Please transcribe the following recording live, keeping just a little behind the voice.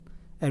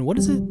And what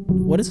does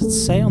it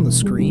say on the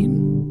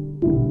screen?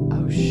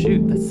 Oh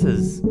shoot, that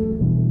says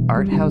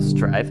Art House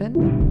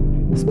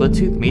Drive-In?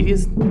 Split-Tooth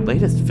Media's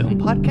latest film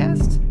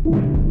podcast?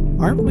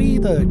 Aren't we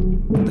the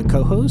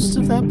co-hosts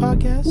of that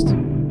podcast?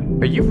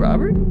 Are you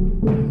Robert?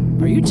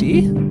 Are you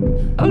T?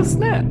 Oh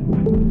snap!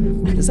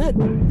 Is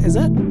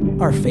that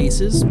our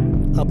faces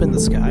up in the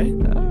sky?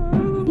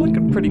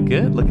 Looking pretty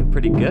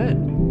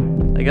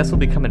good. I guess we'll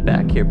be coming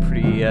back here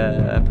pretty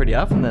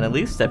often then, at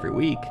least every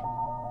week.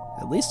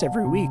 At least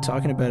every week,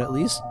 talking about at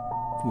least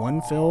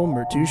one film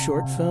or two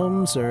short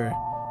films, or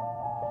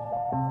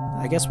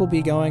I guess we'll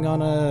be going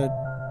on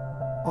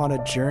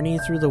a journey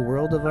through the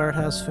world of art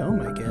house film,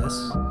 I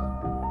guess.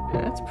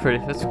 Yeah,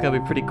 that's gonna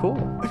be pretty cool.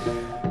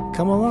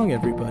 Come along,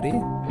 everybody.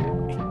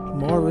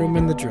 More room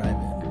in the drive-in.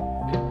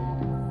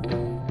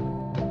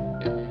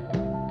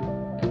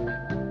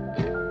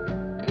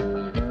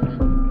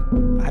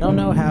 I don't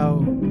know how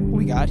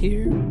we got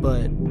here,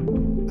 but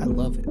I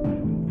love it.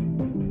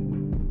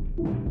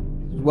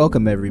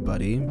 Welcome,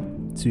 everybody,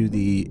 to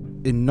the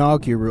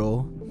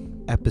inaugural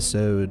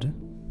episode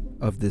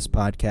of this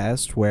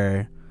podcast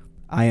where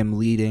I am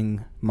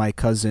leading my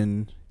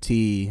cousin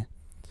T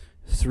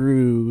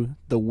through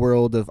the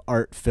world of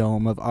art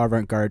film, of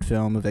avant-garde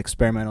film, of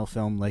experimental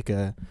film, like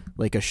a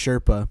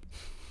Sherpa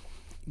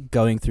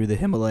going through the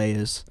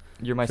Himalayas.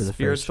 You're my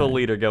spiritual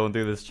leader going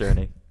through this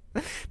journey.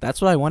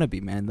 That's what I want to be,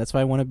 man. That's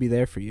why I want to be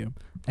there for you.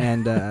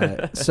 And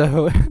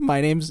so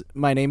my name's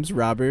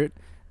Robert,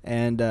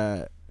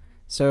 and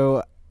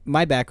so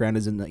my background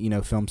is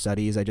in film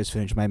studies. I just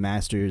finished my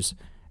master's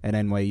at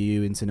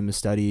NYU in cinema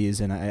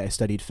studies, and I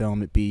studied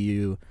film at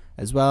BU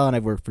as well. And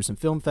I've worked for some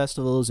film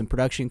festivals and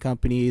production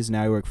companies.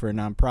 Now I work for a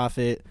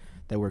nonprofit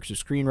that works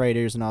with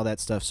screenwriters and all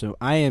that stuff. So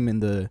I am in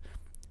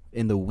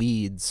the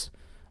weeds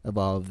of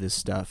all of this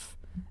stuff,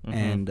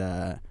 and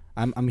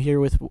I'm here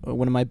with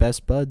one of my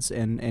best buds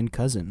and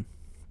cousin.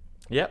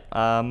 Yep.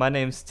 My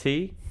name's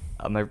T.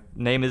 My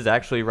name is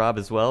actually Rob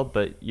as well,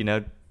 but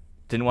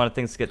didn't want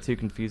things to get too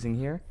confusing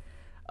here.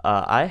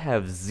 I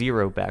have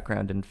zero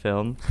background in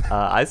film.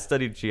 I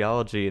studied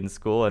geology in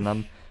school, and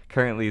I'm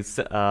currently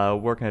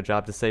working a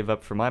job to save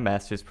up for my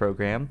master's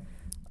program.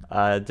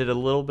 Did a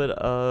little bit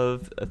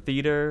of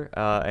theater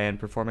and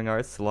performing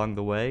arts along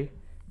the way,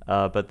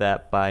 but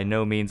that by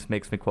no means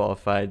makes me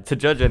qualified to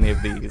judge any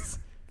of these.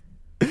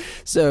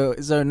 So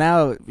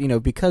now,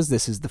 because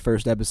this is the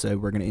first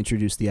episode, we're going to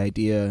introduce the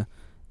idea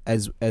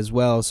as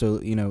well. So,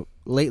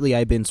 lately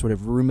I've been sort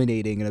of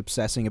ruminating and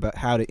obsessing about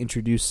how to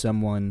introduce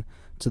someone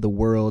to the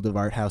world of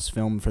art house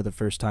film for the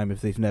first time if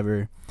they've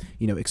never,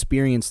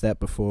 experienced that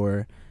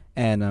before.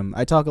 And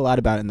I talk a lot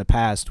about it in the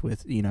past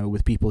with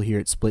people here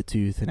at Split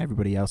Tooth and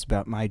everybody else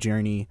about my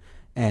journey.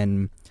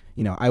 And,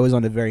 I was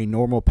on a very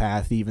normal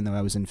path, even though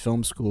I was in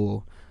film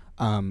school,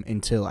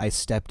 until I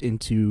stepped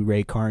into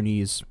Ray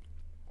Carney's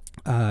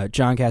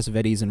John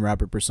Cassavetes and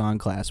Robert Bresson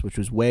class, which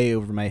was way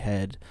over my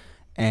head,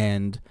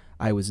 and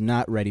I was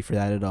not ready for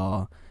that at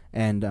all.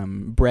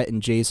 And Brett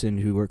and Jason,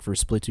 who work for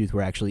Split Tooth,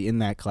 were actually in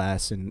that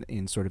class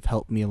and sort of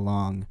helped me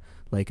along,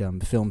 like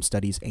film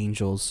studies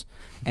angels.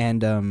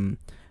 And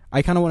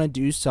I kind of want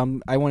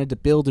to I wanted to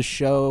build a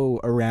show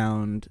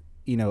around,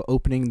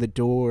 opening the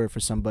door for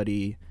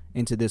somebody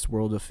into this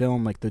world of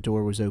film, like the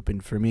door was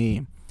opened for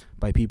me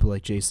by people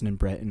like Jason and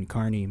Brett and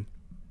Carney.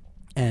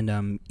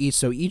 And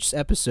each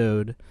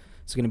episode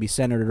is going to be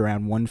centered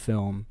around one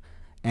film,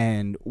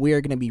 and we are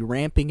going to be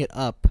ramping it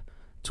up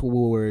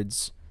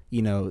towards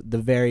the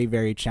very,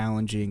 very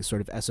challenging sort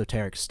of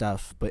esoteric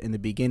stuff. But in the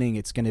beginning,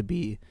 it's going to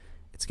be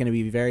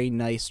a very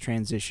nice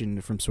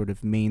transition from sort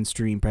of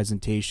mainstream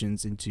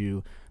presentations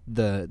into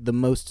the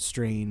most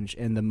strange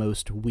and the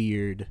most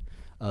weird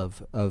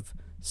of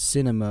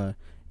cinema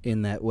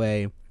in that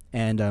way.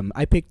 And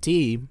I picked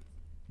T.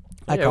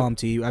 I call him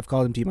T. I've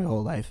called him T my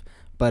whole life.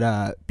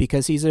 But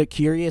because he's a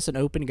curious and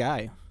open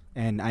guy,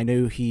 and I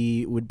know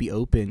he would be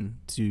open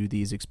to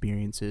these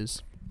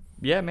experiences.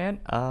 Yeah, man.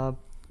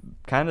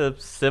 Kind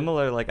of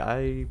similar. Like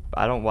I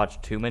don't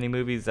watch too many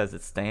movies as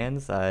it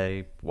stands.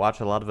 I watch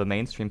a lot of the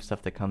mainstream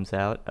stuff that comes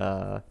out.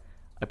 I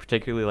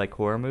particularly like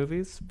horror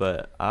movies,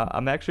 but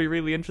I'm actually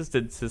really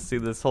interested to see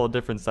this whole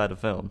different side of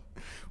film.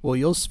 Well,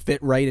 you'll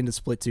fit right into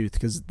Split Tooth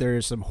because there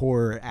are some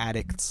horror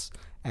addicts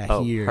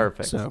here.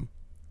 Perfect.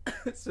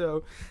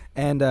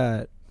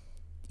 And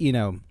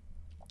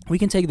we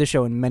can take the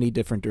show in many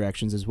different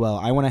directions as well.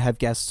 I want to have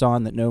guests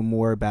on that know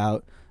more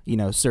about,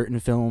 certain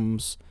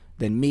films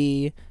than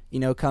me,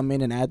 come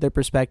in and add their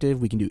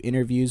perspective. We can do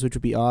interviews, which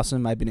would be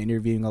awesome. I've been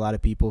interviewing a lot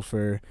of people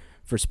for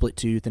Split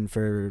Tooth and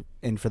for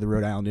the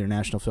Rhode Island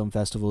International Film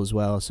Festival as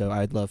well. So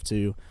I'd love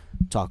to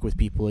talk with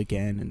people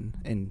again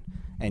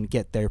and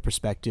get their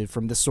perspective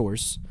from the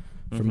source,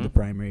 from the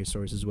primary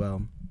source as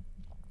well.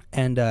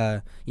 And,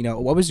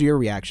 what was your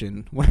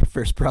reaction when I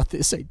first brought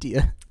this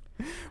idea?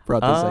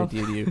 To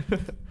you?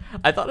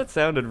 I thought it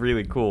sounded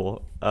really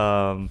cool.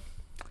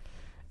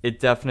 It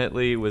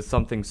definitely was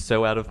something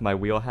so out of my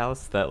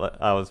wheelhouse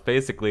that I was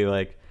basically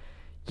like,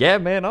 Yeah,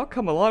 man, I'll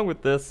come along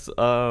with this.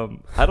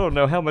 I don't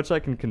know how much I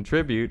can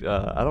contribute.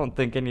 I don't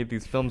think any of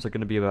these films are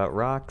going to be about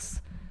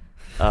rocks,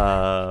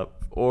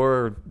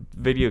 or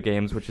video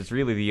games, which is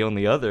really the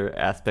only other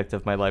aspect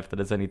of my life that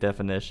has any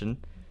definition.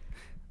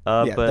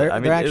 Yeah, But I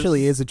mean, there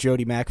actually is a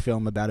Jody Mack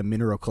film about a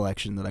mineral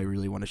collection that I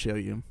really want to show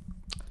you.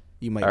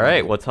 You might. All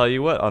right, well, tell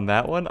you what, on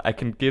that one, I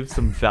can give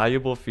some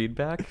valuable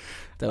feedback.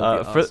 That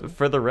would be awesome.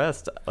 For the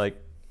rest,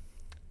 like,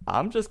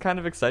 I'm just kind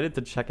of excited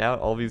to check out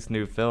all these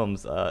new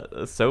films.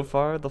 So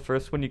far, the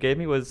first one you gave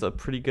me was a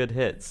pretty good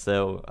hit,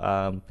 so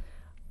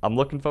I'm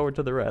looking forward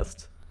to the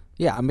rest.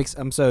 Yeah,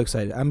 I'm so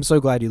excited. I'm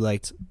so glad you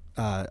liked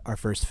our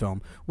first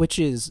film, which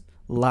is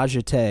La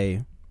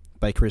Jetée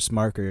by Chris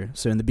Marker.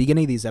 So in the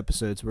beginning of these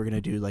episodes, we're going to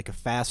do like a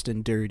fast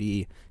and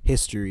dirty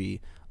history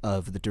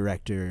of the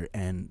director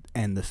and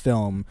the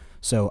film.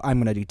 So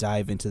I'm going to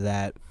dive into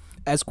that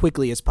as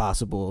quickly as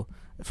possible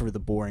for the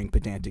boring,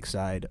 pedantic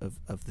side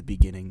of the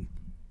beginning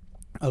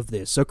of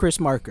this. So Chris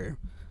Marker,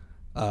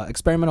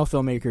 experimental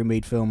filmmaker who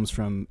made films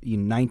from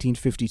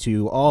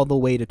 1952 all the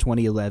way to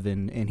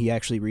 2011, and he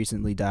actually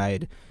recently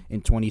died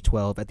in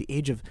 2012 at the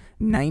age of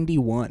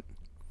 91.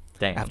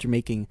 Damn. After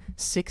making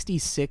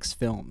 66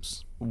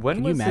 films. When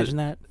Can you imagine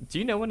that? Do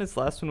you know when his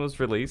last one was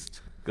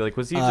released? Like,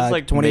 was he Uh, just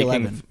like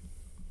 2011. making?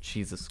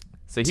 Jesus.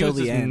 So he Till was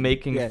the just end.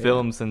 making Yeah,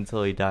 films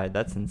until he died.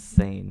 That's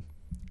insane.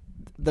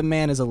 The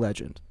man is a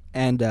legend.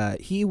 And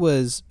he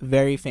was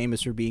very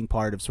famous for being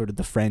part of sort of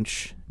the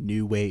French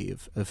new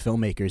wave of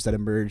filmmakers that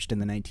emerged in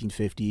the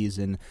 1950s.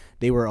 And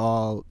they were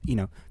all,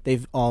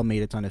 they've all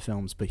made a ton of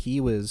films. But he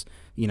was,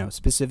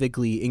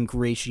 specifically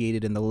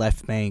ingratiated in the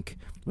left bank,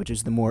 which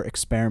is the more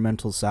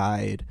experimental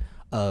side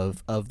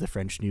of the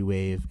French new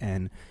wave.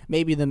 And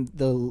maybe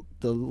the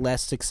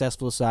less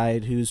successful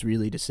side, who's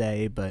really to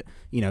say. But,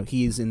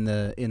 he's in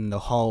the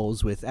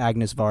halls with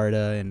Agnes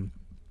Varda and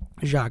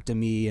Jacques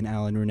Demy and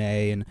Alain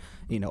Resnais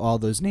and all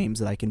those names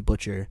that I can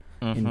butcher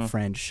in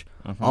French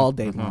all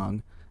day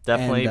long.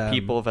 Definitely And,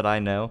 people that I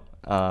know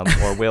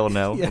or will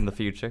know Yeah. in the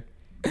future.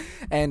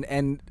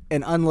 And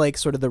unlike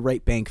sort of the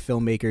right bank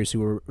filmmakers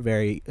who were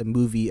very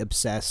movie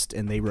obsessed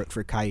and they wrote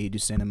for Cahiers du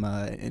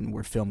Cinema and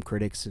were film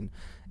critics and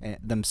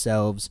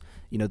themselves,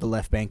 the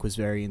left bank was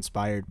very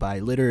inspired by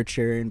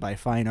literature and by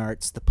fine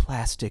arts, the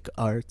plastic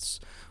arts,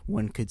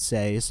 one could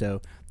say.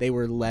 So they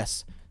were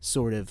less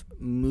sort of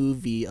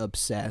movie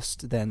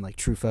obsessed than like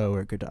Truffaut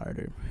or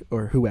Godard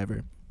or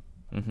whoever.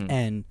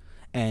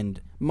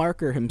 And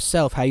Marker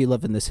himself, how you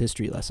loving this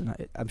history lesson?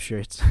 I'm sure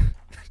it's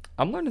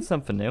I'm learning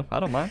something new. I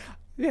don't mind.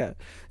 yeah.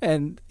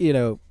 And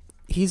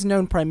he's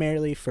known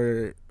primarily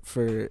for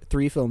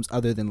three films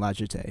other than La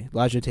Jetée.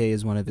 La Jetée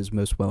is one of his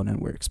most well-known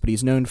works, but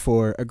he's known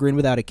for A Grin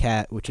Without a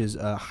Cat, which is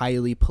a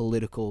highly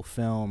political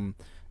film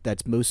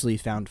that's mostly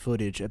found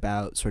footage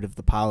about sort of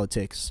the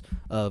politics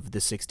of the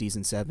 60s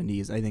and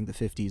 70s, I think the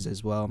 50s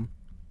as well.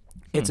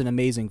 It's an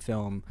amazing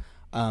film.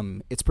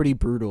 It's pretty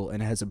brutal,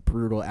 and it has a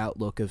brutal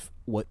outlook of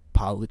what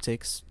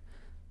politics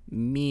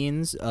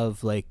means,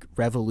 of like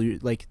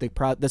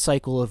the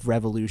cycle of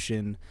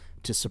revolution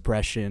to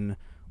suppression,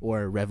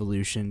 or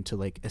revolution to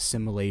like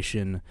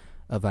assimilation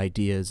of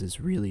ideas is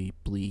really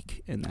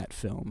bleak in that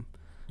film.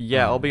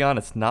 Yeah, I'll be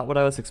honest, not what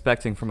I was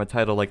expecting from a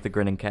title like The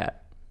Grinning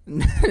Cat.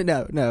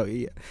 No,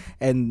 yeah.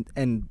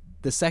 And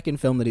the second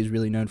film that he's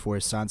really known for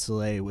is Sans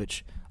Soleil,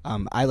 which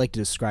I like to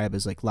describe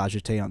as like La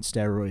Jetée on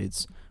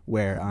steroids,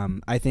 where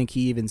I think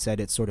he even said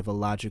it's sort of a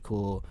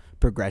logical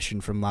progression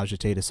from La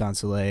Jetée to Sans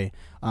Soleil.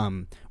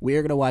 We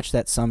are gonna watch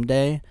that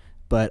someday,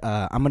 but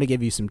I'm gonna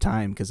give you some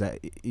time because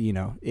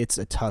it's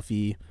a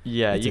toughie.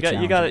 Yeah, It's you a got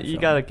you challenging got you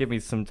film. got to give me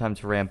some time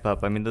to ramp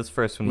up. I mean, this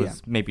first one was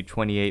Yeah. maybe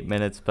 28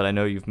 minutes, but I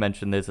know you've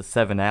mentioned there's a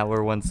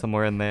 7-hour one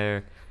somewhere in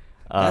there.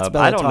 That's Bellatar.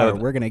 I don't know.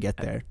 We're gonna get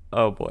there.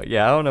 Oh boy,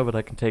 yeah, I don't know, but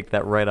I can take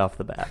that right off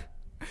the bat.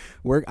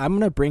 I'm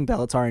gonna bring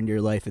Bellatar into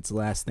your life. It's the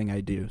last thing I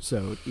do.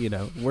 So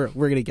we're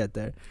gonna get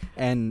there.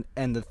 And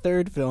the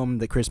third film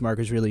that Chris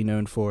Marker is really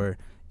known for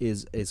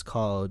is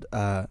called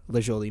Le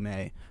Jolie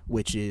Mai,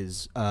 which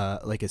is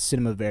like a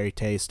cinema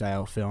verite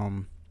style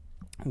film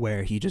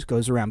where he just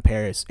goes around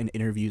Paris and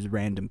interviews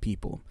random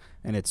people,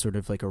 and it's sort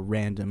of like a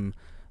random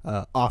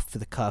off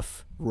the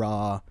cuff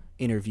raw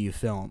interview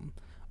film.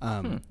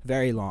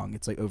 Very long.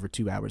 It's like over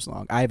 2 hours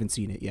long. I haven't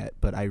seen it yet,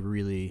 but I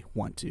really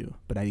want to.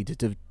 But I need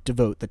to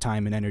devote the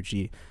time and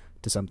energy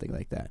to something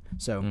like that.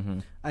 So,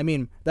 I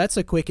mean, that's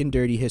a quick and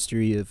dirty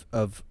history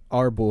of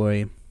our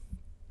boy,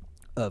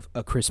 of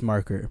a Chris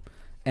Marker,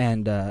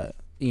 and and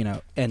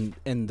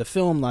the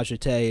film La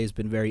Jetée has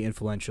been very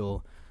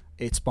influential.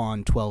 It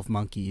spawned 12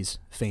 Monkeys,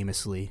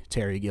 famously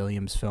Terry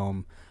Gilliam's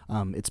film.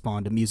 It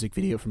spawned a music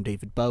video from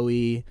David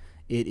Bowie.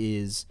 It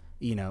is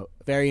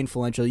very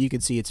influential. You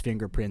can see its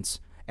fingerprints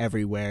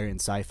everywhere in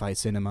sci-fi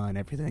cinema and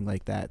everything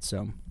like that.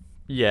 So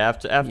Yeah,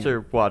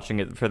 after watching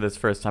it for this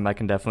first time, I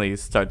can definitely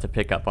start to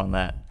pick up on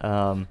that.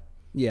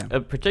 yeah,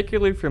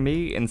 Particularly for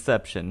me,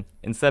 Inception.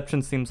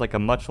 Inception seems like a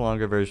much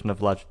longer version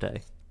of La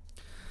Jetée.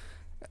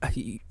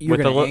 you're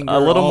With gonna a anger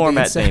little all more the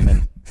Matt Incep-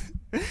 Damon.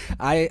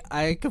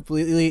 I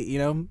completely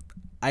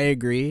I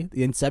agree.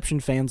 The Inception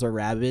fans are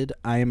rabid.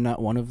 I am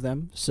not one of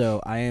them,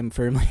 so I am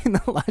firmly in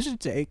the La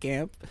Jetée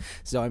camp.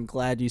 So I'm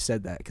glad you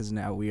said that, because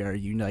now we are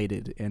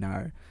united in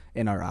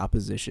our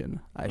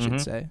opposition, I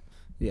should say.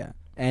 Yeah,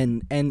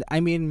 and I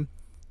mean,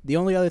 the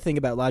only other thing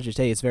about La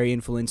Jetée, it's very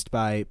influenced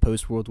by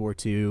post World War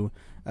II,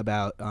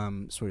 about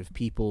sort of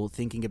people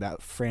thinking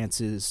about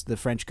the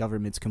French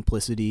government's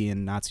complicity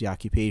in Nazi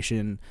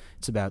occupation.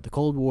 It's about the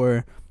Cold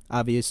War,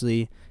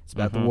 obviously. It's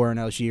about the war in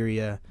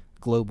Algeria,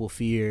 global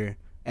fear,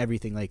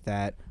 everything like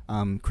that.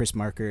 Chris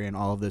Marker and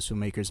all of those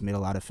filmmakers made a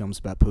lot of films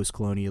about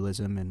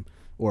post-colonialism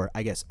or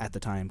I guess at the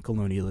time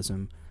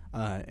colonialism,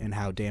 and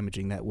how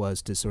damaging that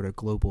was to sort of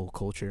global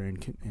culture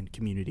and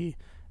community.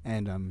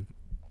 And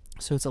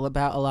so it's all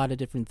about a lot of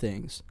different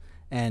things.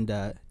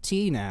 And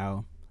T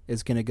now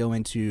is going to go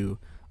into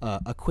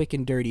a quick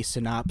and dirty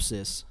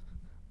synopsis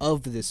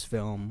of this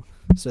film,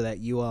 so that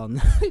you all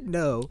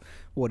know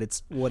what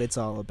it's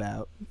all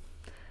about.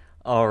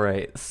 All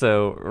right,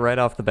 so right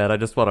off the bat, I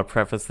just want to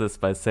preface this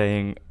by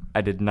saying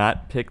I did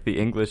not pick the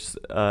English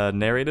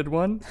narrated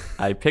one.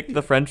 I picked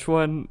the French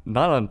one,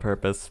 not on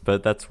purpose,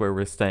 but that's where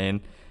we're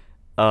staying.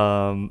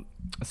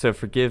 So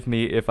forgive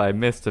me if I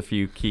missed a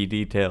few key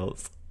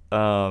details.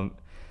 So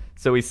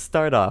we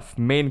start off,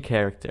 main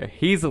character,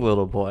 he's a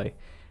little boy.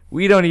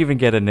 We don't even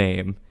get a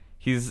name.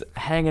 He's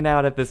hanging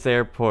out at this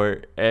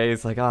airport, and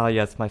he's like, oh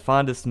yes, my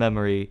fondest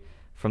memory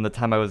from the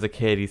time I was a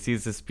kid. He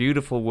sees this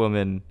beautiful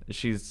woman.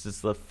 She's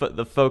just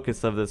the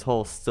focus of this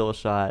whole still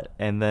shot.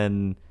 And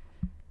then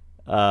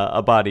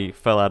a body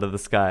fell out of the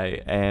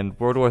sky, and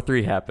World War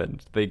III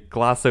happened. They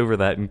gloss over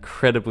that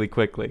incredibly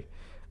quickly.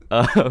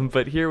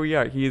 But here we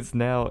are. He is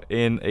now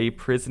in a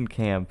prison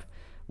camp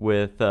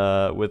with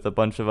a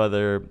bunch of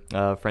other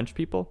French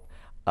people.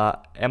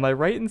 Am I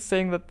right in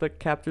saying that the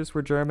captors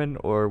were German,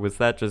 or was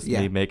that just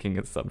me making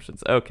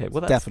assumptions? Okay,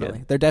 well, that's definitely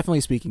good. They're definitely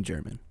speaking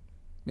German.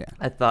 Yeah,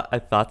 I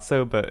thought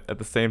so, but at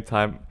the same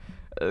time,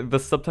 the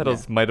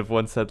subtitles might have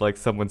once said like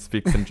someone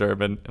speaks in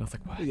German, and I was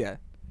like, what?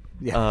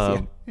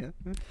 Yeah.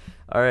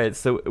 All right,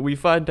 so we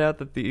find out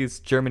that these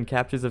German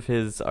captors of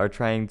his are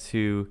trying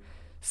to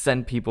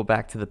send people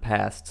back to the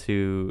past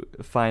to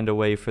find a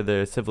way for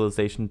their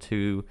civilization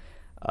to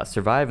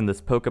survive in this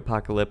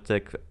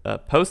post-apocalyptic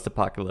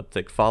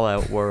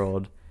Fallout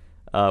world,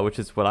 which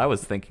is what I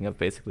was thinking of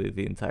basically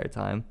the entire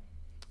time.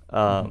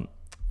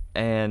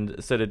 And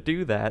so to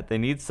do that, they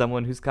need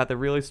someone who's got the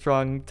really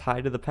strong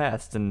tie to the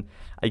past. And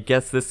I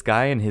guess this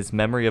guy and his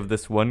memory of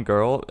this one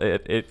girl,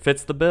 it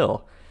fits the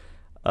bill.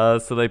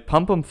 So they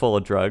pump him full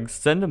of drugs,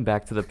 send him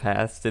back to the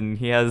past, and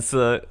he has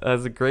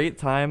a great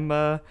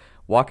time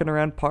walking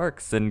around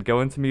parks and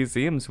going to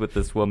museums with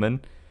this woman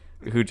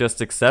who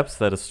just accepts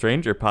that a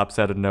stranger pops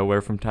out of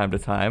nowhere from time to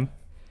time.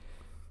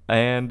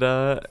 And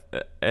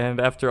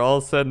after all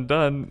is said and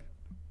done,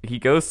 he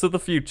goes to the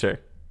future.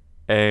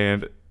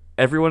 And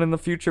everyone in the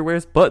future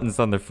wears buttons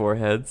on their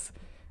foreheads,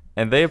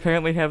 and they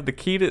apparently have the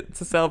key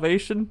to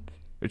salvation,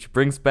 which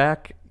brings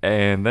back,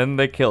 and then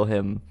they kill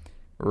him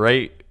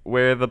right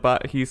where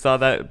he saw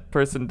that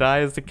person die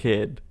as a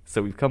kid.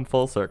 So we've come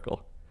full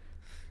circle.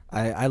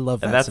 I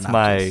love that. And that's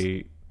synopsis.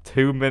 my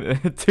 2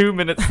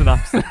 minute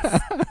synopsis.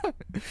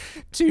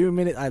 2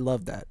 minute. I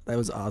love that. That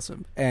was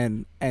awesome.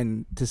 And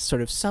to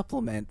sort of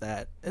supplement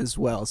that as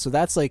well. So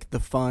that's like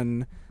the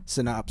fun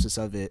synopsis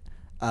of it.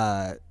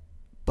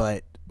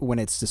 But when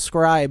it's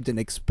described in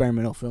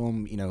experimental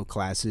film,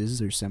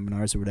 classes or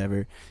seminars or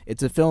whatever,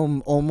 it's a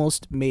film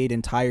almost made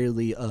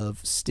entirely of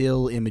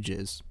still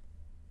images,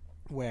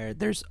 where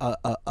there's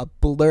a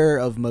blur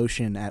of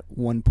motion at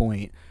one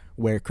point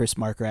where Chris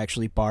Marker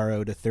actually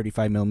borrowed a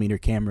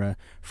 35mm camera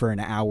for an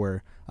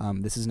hour.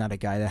 This is not a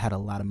guy that had a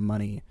lot of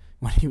money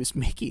when he was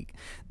making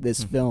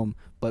this film,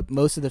 but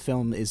most of the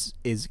film is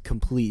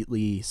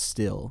completely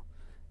still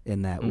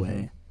in that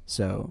way.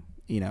 So,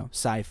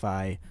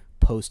 sci-fi,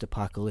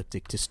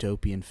 post-apocalyptic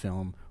dystopian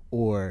film,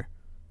 or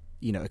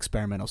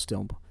experimental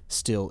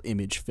still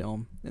image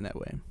film in that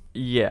way.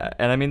 Yeah,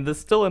 and I mean the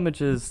still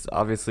images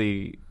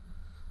obviously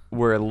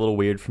were a little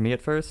weird for me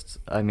at first.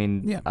 I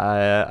mean,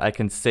 I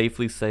can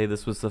safely say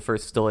this was the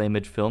first still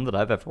image film that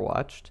I've ever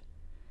watched.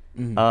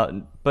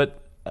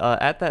 But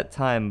at that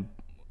time,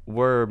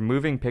 were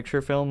moving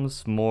picture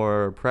films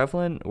more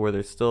prevalent? Were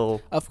there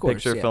still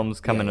picture films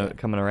coming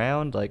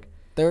around? Like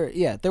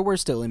there were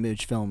still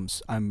image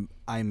films.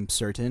 I'm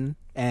certain,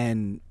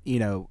 and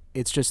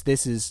it's just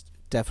this is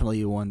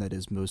definitely one that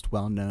is most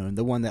well known.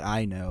 The one that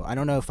I know. I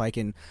don't know if I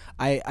can.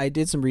 I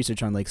did some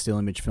research on like still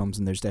image films,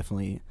 and there's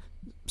definitely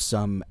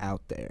some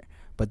out there,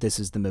 but this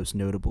is the most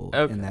notable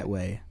in that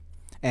way.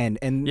 And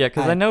yeah,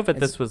 because I know that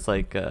this was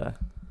like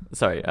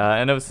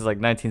I know this is like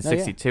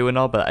 1962 and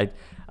all, but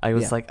I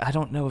was like, I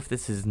don't know if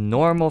this is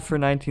normal for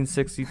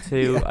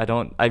 1962.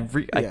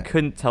 I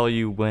couldn't tell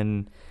you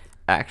when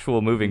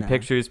actual moving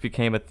pictures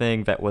became a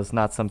thing. That was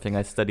not something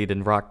I studied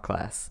in rock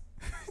class.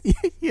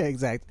 Yeah,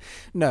 exactly.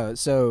 No,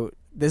 so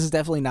this is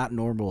definitely not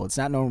normal. It's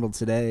not normal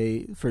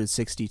today for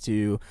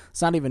 62.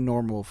 It's not even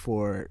normal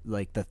for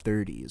like the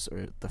 30s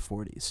or the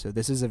 40s. So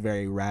this is a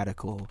very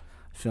radical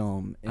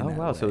film in that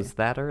way. So it's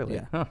that early.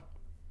 Yeah. Huh.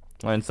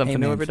 Learn something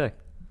new every day.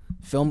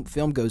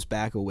 Film goes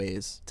back a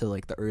ways to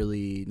like the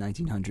early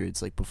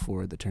 1900s, like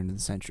before the turn of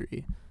the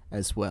century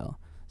as well.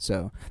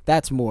 So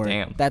that's more.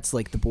 Damn. That's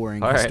like the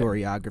boring All right.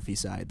 historiography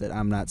side that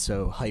I'm not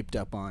so hyped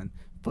up on.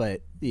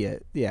 But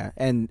yeah,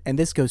 and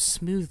this goes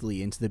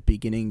smoothly into the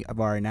beginning of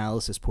our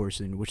analysis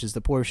portion, which is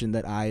the portion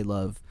that I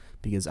love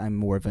because I'm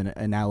more of an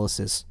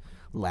analysis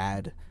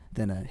lad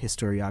than a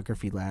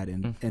historiography lad,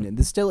 and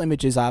the still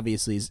images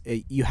obviously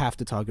you have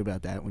to talk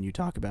about that when you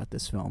talk about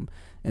this film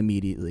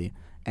immediately.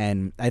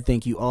 And I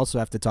think you also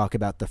have to talk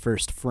about the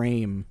first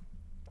frame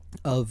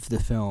of the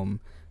film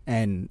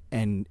and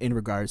in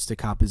regards to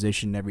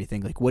composition and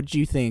everything. Like, what did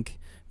you think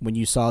when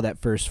you saw that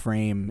first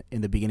frame in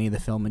the beginning of the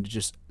film and it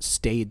just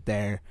stayed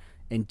there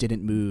and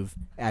didn't move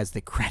as the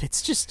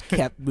credits just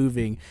kept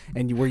moving?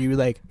 And were you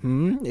like,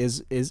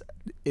 is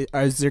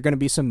there going to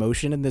be some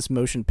motion in this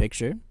motion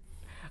picture?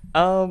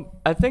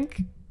 I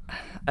think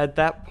at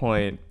that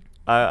point,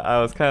 I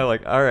was kind of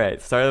like, all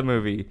right, start of the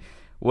movie.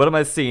 What am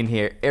I seeing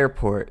here?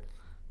 Airport.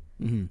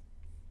 Mm-hmm.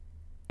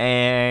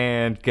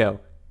 And go.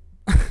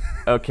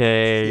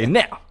 Okay,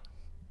 now.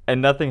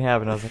 And nothing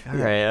happened. I was like, all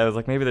right. I was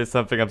like, maybe there's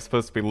something I'm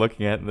supposed to be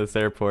looking at in this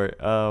airport.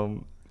 Yeah.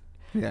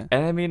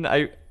 And I mean,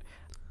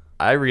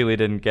 I really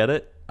didn't get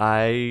it.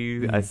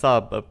 I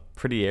saw a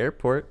pretty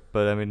airport,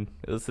 but I mean,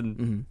 it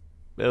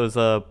was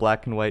a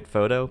black and white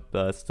photo,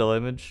 still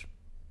image.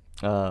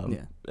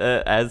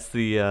 As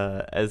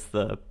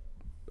the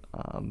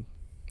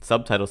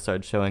subtitles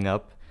started showing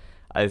up,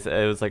 I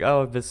was like,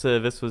 oh, this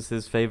was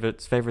his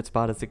favorite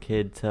spot as a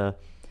kid to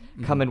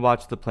come and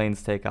watch the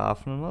planes take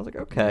off, and I was like,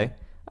 okay,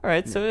 all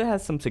right, so it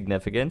has some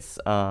significance.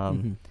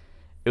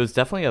 It was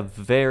definitely a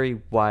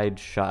very wide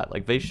shot.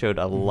 Like, they showed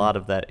a lot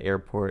of that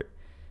airport,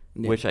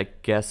 which I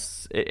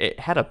guess it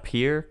had a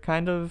pier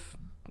kind of,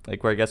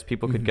 like where I guess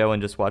people could go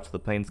and just watch the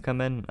planes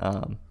come in.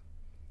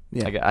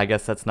 I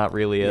guess that's not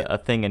really a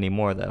thing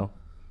anymore, though.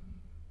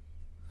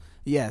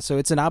 Yeah, so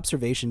it's an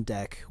observation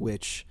deck,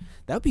 which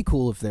that would be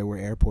cool if there were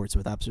airports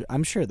with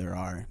I'm sure there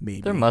are.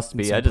 Maybe there must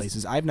be.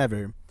 Places I've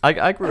never.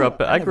 I grew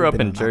up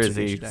in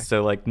Jersey,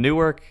 so like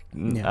Newark.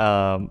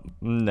 No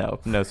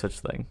such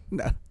thing.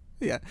 No,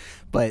 yeah,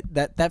 but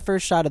that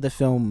first shot of the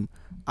film,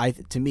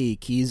 to me,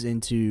 keys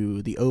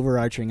into the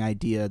overarching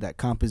idea that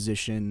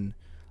composition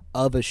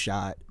of a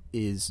shot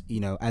is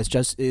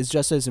just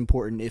as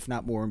important, if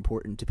not more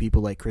important, to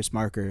people like Chris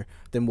Marker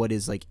than what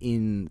is like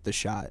in the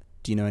shot.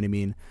 Do you know what I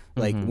mean?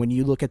 Like when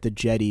you look at the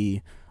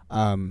jetty,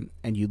 and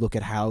you look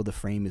at how the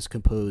frame is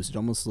composed, it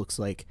almost looks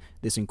like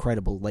this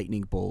incredible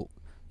lightning bolt,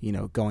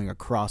 going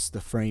across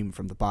the frame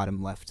from the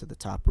bottom left to the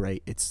top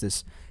right. It's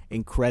this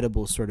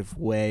incredible sort of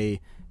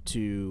way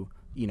to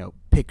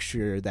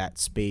picture that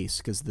space,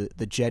 because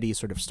the jetty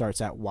sort of starts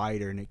out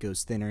wider and it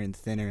goes thinner and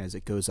thinner as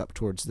it goes up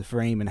towards the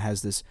frame, and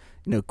has this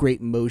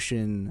great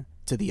motion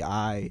to the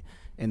eye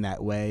in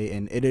that way,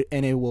 and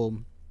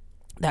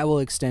that will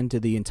extend to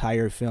the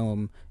entire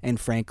film. And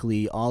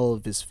frankly, all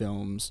of his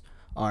films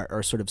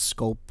are sort of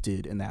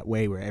sculpted in that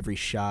way, where every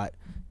shot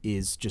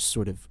is just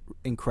sort of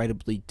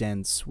incredibly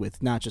dense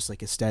with not just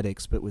like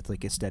aesthetics, but with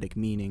like aesthetic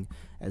meaning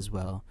as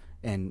well.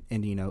 And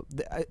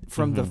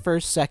from the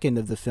first second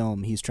of the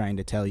film, he's trying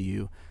to tell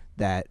you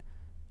that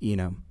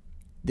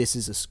this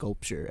is a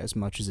sculpture as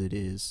much as it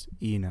is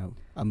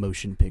a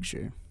motion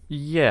picture.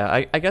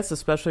 Yeah, I guess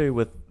especially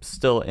with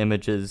still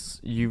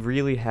images, you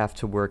really have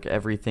to work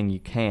everything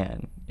you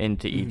can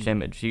into each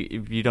image.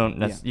 You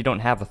don't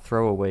have a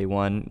throwaway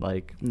one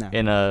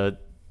in a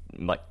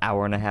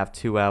hour and a half,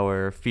 2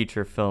 hour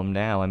feature film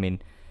now. I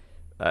mean,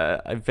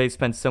 they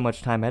spend so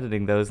much time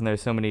editing those, and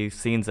there's so many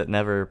scenes that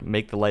never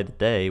make the light of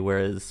day.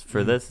 Whereas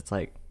for this, it's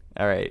like,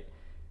 all right,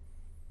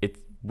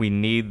 we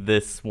need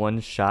this one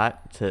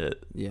shot to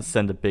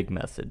send a big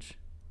message.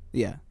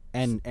 Yeah.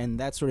 And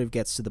that sort of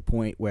gets to the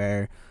point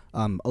where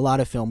a lot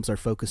of films are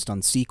focused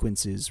on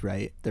sequences,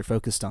 right? They're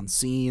focused on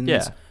scenes.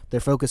 Yeah. They're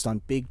focused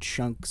on big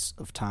chunks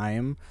of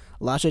time.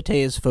 La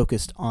Jetée is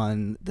focused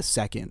on the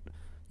second.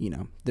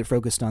 They're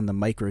focused on the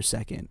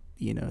microsecond,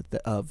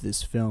 of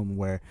this film,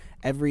 where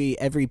every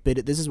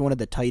bit. This is one of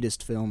the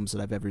tightest films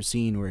that I've ever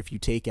seen, where if you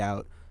take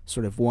out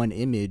sort of one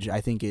image,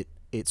 I think it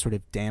sort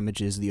of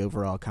damages the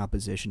overall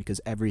composition,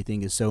 because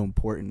everything is so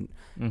important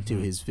to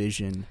his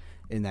vision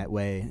in that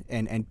way.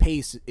 And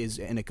pace is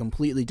in a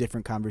completely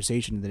different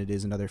conversation than it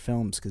is in other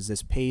films, because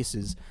this pace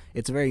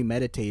it's very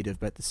meditative,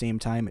 but at the same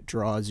time it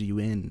draws you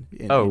in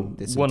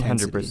this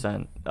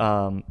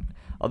 100%.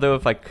 Although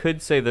if I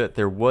could say that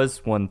there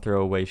was one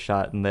throwaway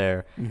shot in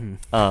there,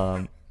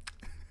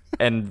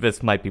 and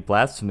this might be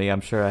blasphemy,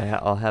 I'm sure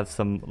I'll have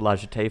some La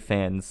Jetée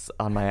fans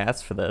on my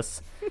ass for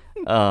this.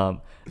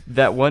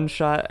 That one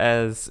shot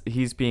as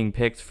he's being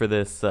picked for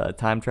this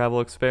time travel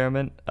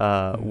experiment,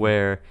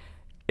 where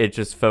it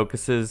just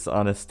focuses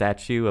on a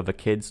statue of a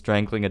kid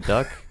strangling a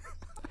duck.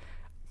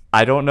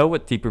 I don't know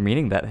what deeper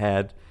meaning that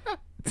had.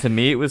 To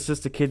me, it was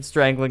just a kid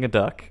strangling a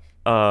duck.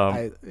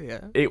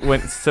 It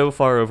went so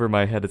far over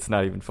my head, it's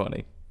not even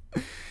funny.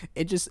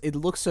 It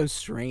looks so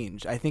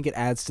strange. I think it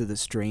adds to the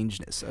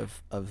strangeness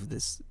of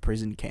this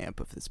prison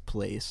camp, of this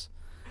place.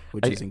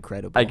 which is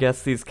incredible. I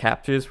guess these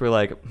captures were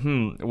like,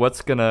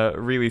 what's gonna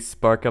really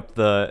spark up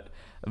the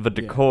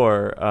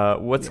decor?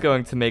 What's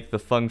going to make the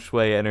feng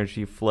shui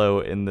energy flow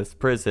in this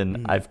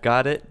prison? I've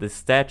got it. The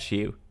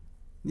statue.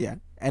 Yeah,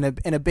 and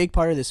a big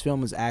part of this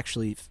film was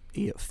actually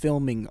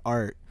filming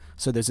art.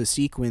 So there's a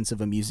sequence of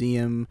a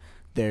museum.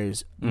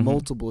 There's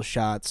multiple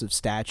shots of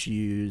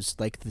statues,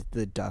 like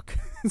the duck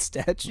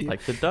statue,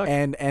 like the duck,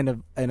 and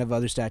of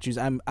other statues.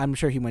 I'm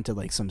sure he went to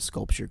like some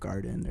sculpture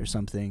garden or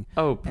something.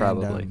 Oh,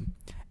 probably.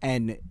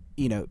 And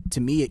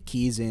to me, it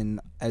keys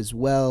in as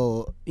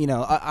well.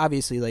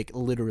 Obviously, like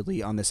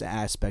literally on this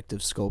aspect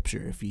of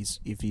sculpture.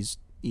 If he's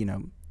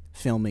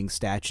filming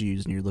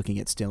statues and you're looking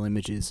at still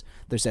images,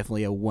 there's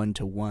definitely a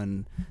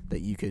 1-to-1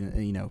 that you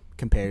can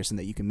comparison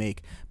that you can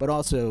make. But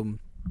also,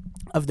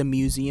 of the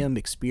museum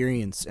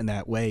experience in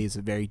that way is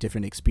a very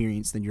different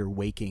experience than your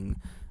waking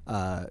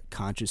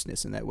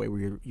consciousness in that way,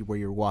 where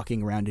you're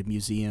walking around a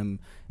museum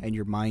and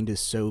your mind is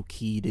so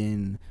keyed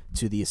in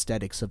to the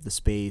aesthetics of the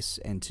space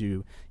and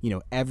to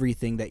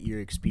everything that you're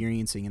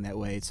experiencing in that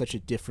way. It's such a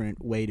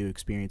different way to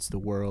experience the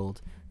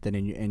world than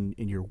in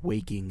your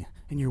waking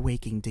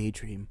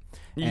daydream.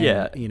 And,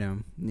 yeah,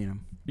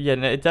 yeah,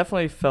 and it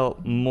definitely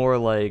felt more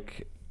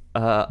like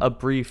a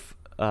brief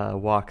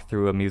walk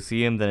through a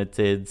museum than it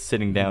did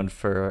sitting down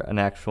for an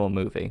actual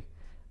movie,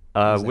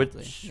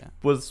 which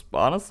was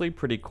honestly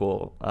pretty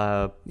cool.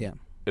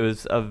 It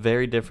was a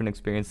very different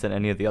experience than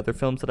any of the other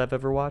films that I've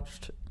ever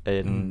watched,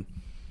 and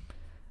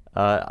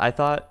I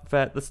thought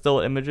that the still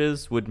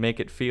images would make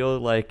it feel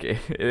like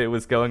it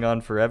was going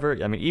on forever.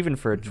 I mean, even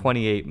for a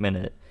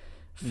 28-minute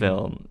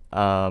film,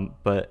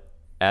 but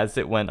as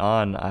it went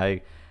on,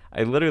 I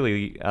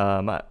literally,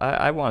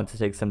 I wanted to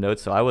take some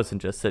notes, so I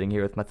wasn't just sitting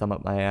here with my thumb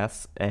up my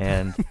ass,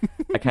 and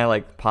I kind of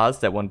like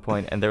paused at one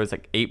point, and there was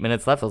like 8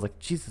 minutes left. I was like,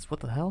 Jesus, what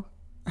the hell?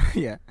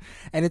 Yeah,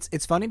 and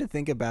it's funny to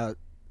think about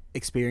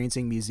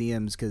experiencing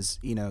museums because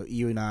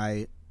you and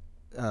I,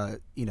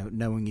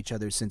 knowing each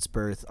other since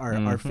birth,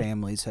 our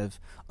families have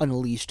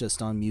unleashed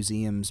us on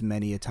museums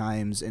many a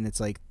times, and it's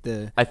like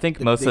I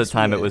think most of the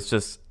time it was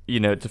just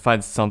to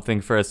find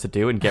something for us to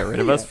do and get rid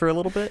of us for a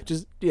little bit.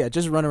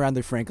 Just run around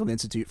the Franklin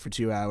Institute for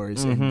 2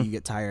 hours and you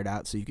get tired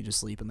out, so you could just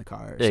sleep in the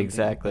car. Or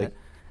exactly. Like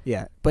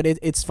yeah, but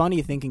it's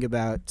funny thinking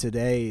about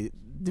today.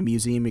 The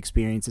museum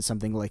experience is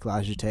something like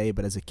La Jetée,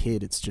 but as a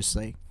kid, it's just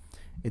like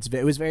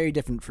it was very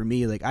different for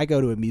me. Like I go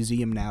to a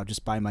museum now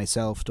just by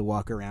myself to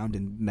walk around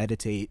and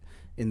meditate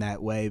in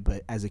that way,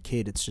 but as a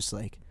kid, it's just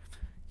like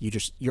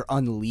you're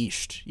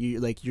unleashed.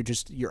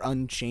 You're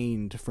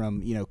unchained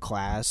from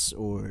class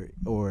or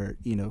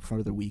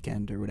for the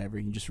weekend or whatever.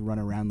 You just run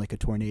around like a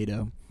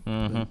tornado.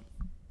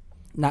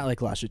 Not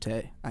like La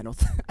Jetée. I don't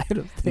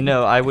think.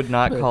 No, I would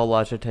not call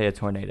La Jetée a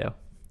tornado.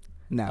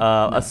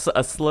 No,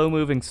 a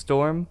slow-moving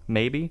storm,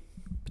 maybe,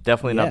 but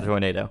definitely not a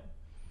tornado.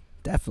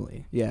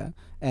 Definitely, yeah.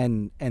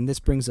 And this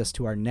brings us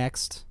to our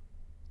next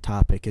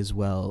topic as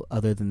well,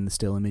 other than the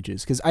still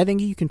images, because I think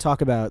you can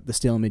talk about the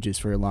still images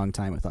for a long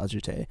time with La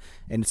Jetée,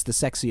 and it's the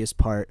sexiest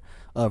part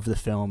of the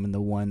film and the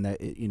one that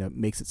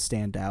makes it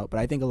stand out. But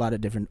I think a lot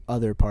of different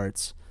other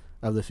parts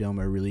of the film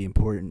are really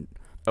important.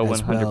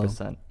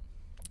 100%.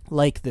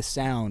 Like the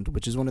sound,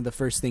 which is one of the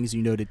first things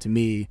you noted to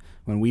me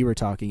when we were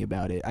talking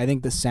about it. I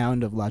think the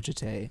sound of La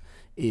Jetée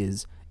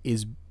is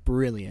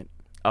brilliant.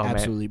 Oh,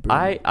 absolutely man.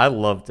 brilliant. I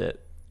loved it.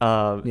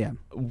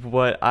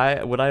 What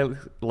I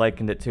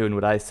likened it to and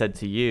what I said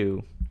to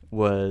you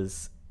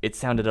was it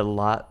sounded a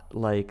lot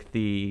like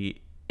the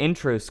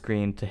intro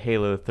screen to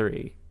Halo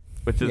 3,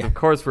 which is of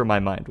course where my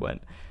mind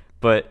went.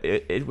 But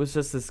it was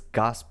just this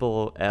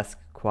gospel-esque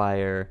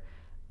choir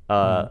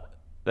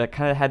that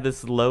kind of had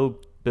this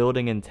low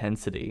building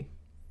intensity,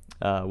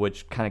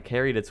 which kind of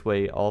carried its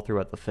way all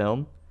throughout the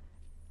film.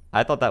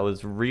 I thought that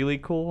was really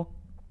cool.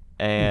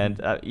 And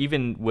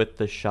even with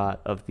the shot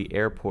of the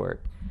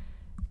airport,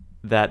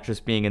 that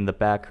just being in the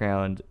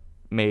background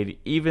made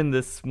even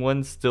this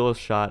one still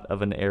shot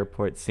of an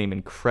airport seem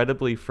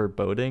incredibly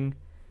foreboding.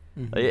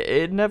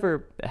 It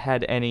never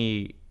had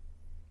any...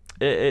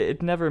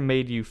 It never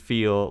made you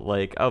feel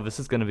like, oh,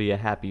 this is going to be a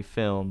happy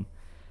film.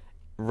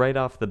 Right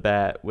off the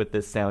bat with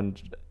this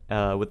sound...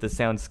 with the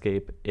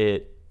soundscape,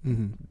 it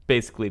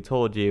basically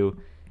told you,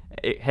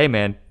 hey,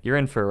 man, you're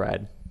in for a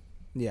ride.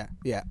 Yeah.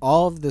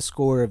 All of the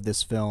score of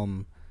this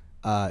film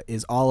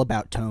is all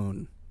about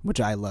tone, which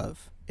I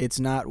love. It's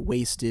not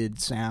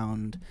wasted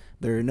sound.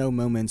 There are no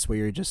moments where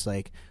you're just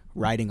like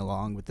riding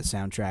along with the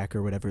soundtrack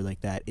or whatever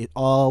like that. It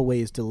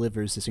always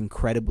delivers this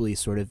incredibly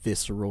sort of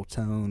visceral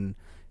tone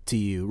to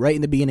you. Right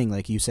in the beginning,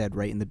 like you said,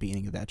 right in the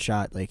beginning of that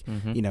shot, like,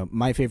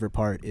 my favorite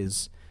part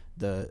is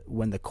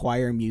when the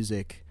choir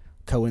music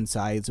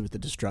coincides with the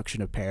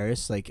destruction of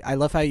Paris. Like, I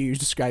love how you're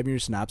describing your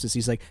synopsis.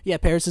 He's like, yeah,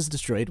 Paris is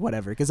destroyed,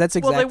 whatever, because that's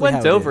exactly they went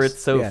how over it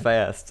so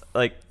fast.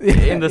 Like,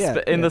 in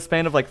the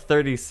span of like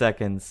 30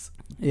 seconds,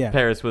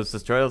 Paris was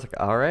destroyed. I was like,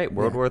 all right,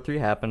 World War III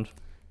happened.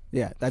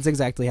 Yeah, that's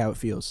exactly how it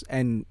feels.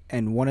 And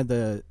one of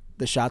the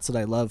the shots that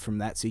I love from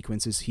that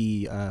sequence is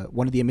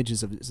one of the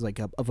images is like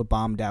of a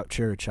bombed out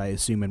church, I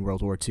assume in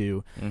World War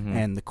II,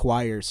 and the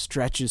choir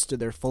stretches to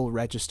their full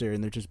register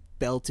and they're just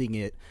belting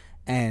it,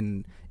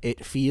 and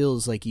it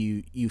feels like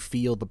you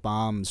feel the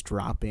bombs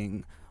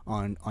dropping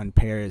on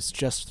Paris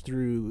just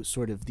through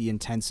sort of the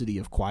intensity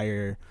of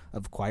choir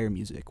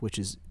music, which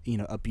is, you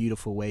know, a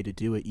beautiful way to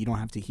do it. You don't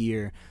have to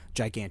hear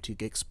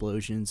gigantic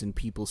explosions and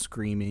people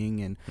screaming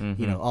and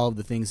you know, all of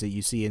the things that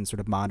you see in sort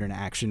of modern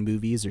action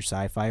movies or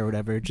sci-fi or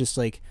whatever. Just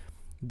like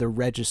the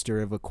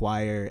register of a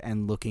choir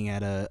and looking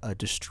at a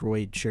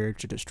destroyed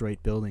church or destroyed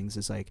buildings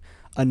is like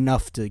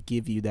enough to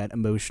give you that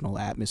emotional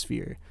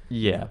atmosphere.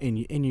 Yeah.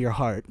 In your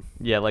heart.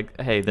 Yeah, like,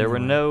 hey, there were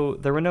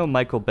no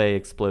Michael Bay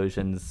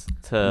explosions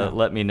to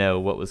let me know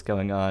what was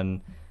going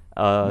on.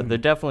 There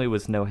definitely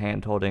was no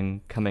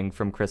hand-holding coming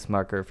from Chris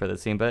Marker for the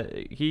scene, but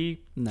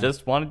he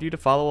just wanted you to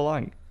follow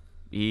along.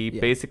 He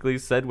basically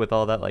said with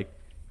all that, like,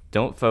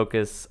 don't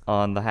focus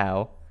on the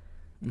how.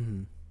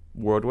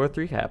 World War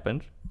III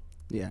happened.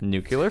 Yeah.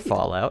 Nuclear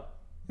fallout.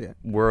 Yeah.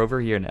 We're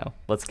over here now.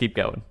 Let's keep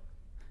going.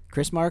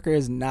 Chris Marker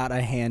is not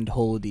a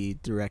hand-holdy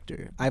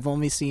director. I've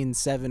only seen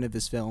 7 of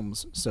his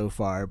films so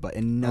far, but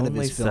in none of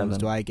his films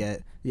do I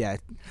get... Yeah.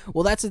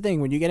 Well, that's the thing.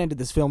 When you get into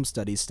this film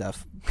study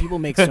stuff, people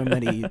make so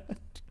many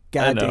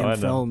goddamn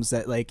films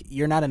that, like,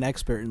 you're not an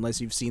expert unless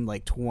you've seen,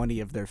 like,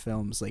 20 of their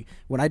films. Like,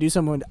 when I do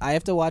I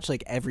have to watch,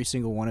 like, every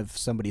single one of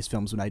somebody's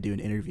films when I do an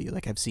interview.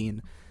 Like, I've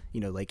seen... you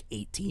know, like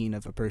 18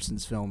 of a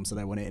person's films that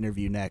I want to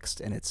interview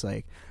next, and it's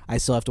like I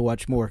still have to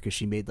watch more because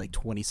she made like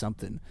 20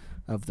 something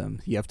of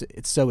them.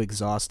 It's so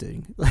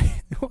exhausting,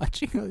 like,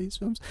 watching all these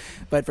films.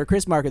 But for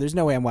Chris Marker, there's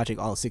no way I'm watching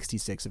all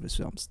 66 of his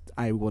films.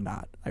 I will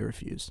not. I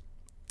refuse.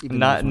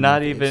 Not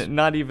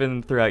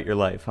even throughout your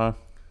life, huh?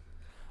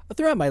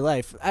 Throughout my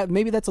life,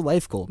 maybe that's a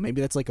life goal.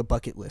 Maybe that's like a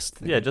bucket list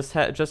thing. Yeah, just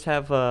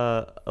have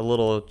a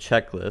little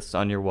checklist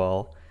on your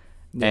wall.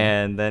 Yeah.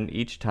 And then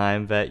each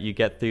time that you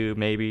get through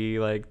maybe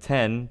like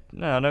 10,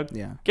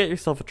 get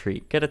yourself a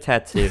treat. Get a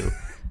tattoo.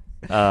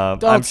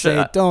 Don't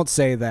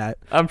say that.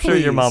 I'm sure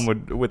your mom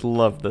would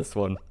love this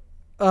one.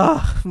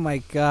 Oh my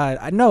God!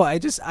 I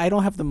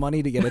don't have the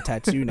money to get a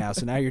tattoo now.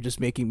 So now you're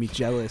just making me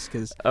jealous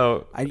because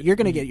you're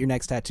gonna get your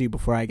next tattoo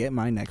before I get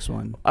my next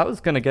one. I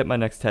was gonna get my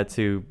next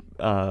tattoo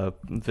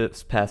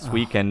this past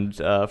weekend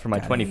for my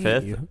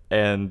 25th,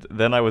 and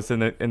then I was in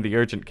the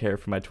urgent care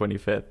for my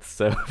 25th,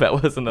 so that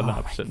wasn't an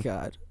option. My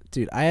God,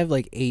 dude, I have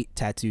like 8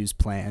 tattoos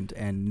planned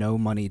and no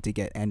money to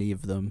get any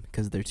of them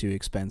because they're too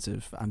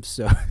expensive. I'm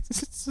so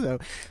sorry.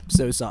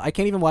 I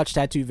can't even watch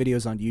tattoo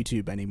videos on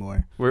YouTube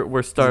anymore.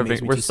 We're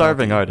starving. We're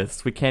starving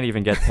artists. We can't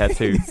even get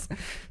tattoos.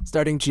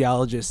 Starting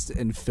geologist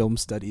and film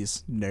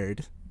studies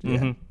nerd.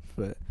 Yeah,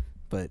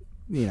 but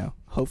you know,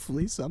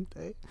 hopefully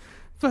someday.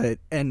 But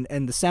and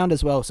the sound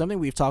as well. Something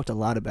we've talked a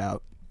lot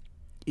about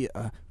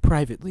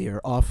privately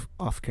or off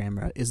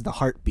camera is the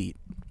heartbeat.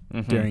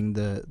 During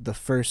the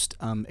first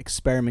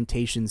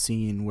experimentation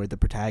scene where the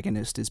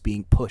protagonist is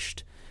being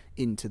pushed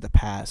into the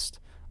past.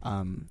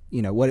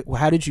 You know,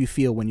 how did you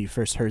feel when you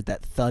first heard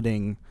that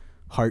thudding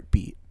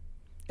heartbeat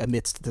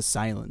amidst the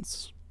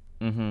silence?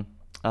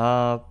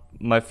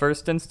 My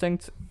first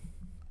instinct,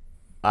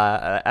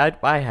 I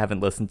haven't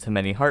listened to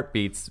many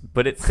heartbeats,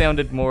 but it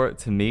sounded more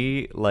to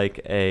me like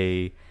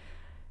a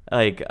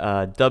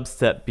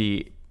dubstep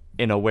beat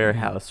in a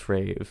warehouse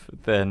rave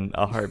than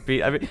a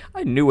heartbeat. I mean,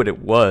 I knew what it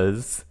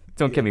was.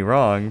 Don't get me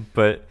wrong,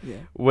 but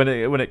when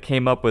it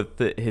came up with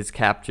his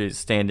captors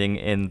standing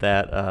in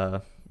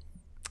that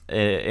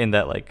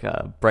like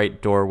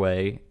bright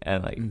doorway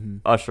and like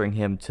ushering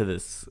him to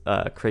this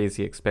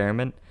crazy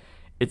experiment,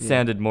 it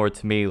sounded more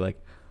to me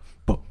like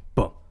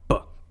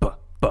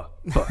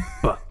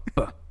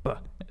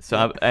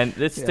so and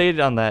it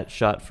stayed on that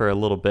shot for a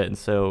little bit, and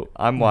so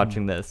I'm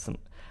watching this and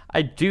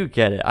I do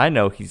get it. I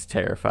know he's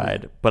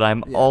terrified, but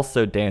I'm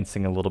also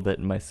dancing a little bit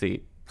in my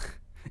seat.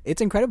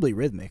 It's incredibly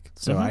rhythmic,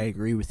 so I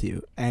agree with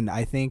you. And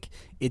I think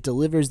it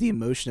delivers the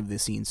emotion of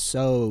this scene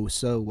so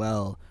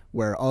well,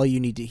 where all you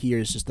need to hear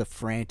is just the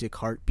frantic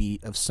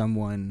heartbeat of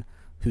someone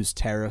who's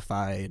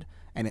terrified,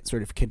 and it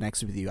sort of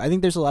connects with you. I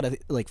think there's a lot of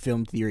like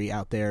film theory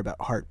out there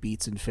about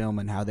heartbeats in film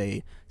and how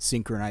they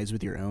synchronize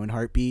with your own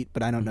heartbeat,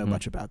 but I don't know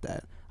much about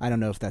that. I don't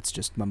know if that's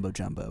just mumbo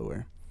jumbo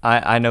or...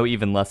 I know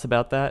even less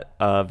about that.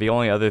 The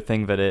only other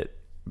thing that it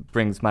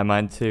brings my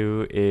mind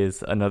to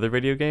is another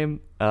video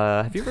game.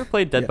 Have you ever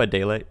played Dead by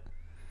Daylight?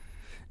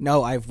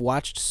 No, I've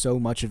watched so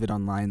much of it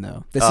online,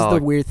 though. This is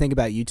the weird thing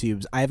about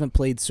YouTube. I haven't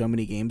played so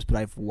many games, but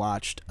I've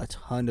watched a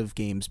ton of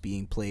games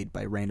being played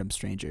by random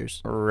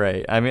strangers.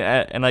 Right. I mean,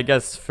 and I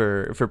guess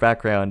for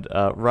background,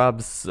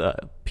 Rob's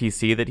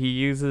PC that he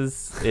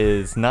uses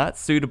is not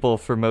suitable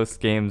for most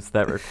games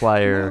that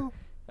require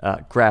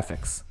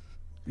graphics.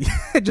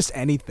 Just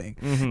anything.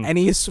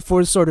 Any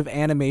for sort of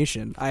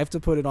animation. I have to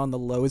put it on the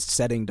lowest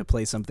setting to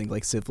play something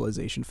like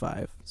Civilization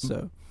 5.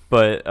 So,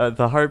 but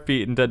the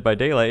heartbeat in Dead by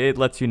Daylight, it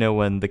lets you know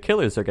when the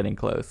killers are getting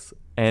close.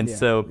 And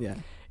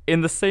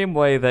in the same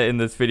way that in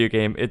this video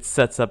game, it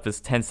sets up this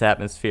tense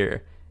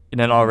atmosphere in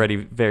an already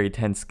very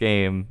tense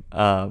game.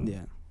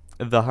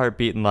 the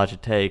heartbeat in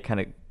Logitech kind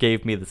of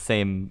gave me the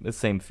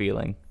same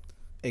feeling.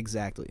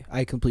 Exactly.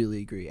 I completely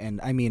agree. And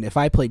I mean, if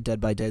I played Dead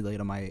by Daylight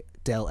on my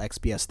Dell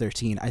XPS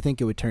 13, I think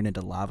it would turn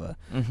into lava.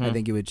 Mm-hmm. I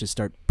think it would just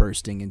start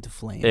bursting into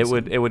flames. It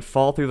would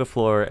fall through the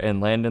floor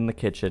and land in the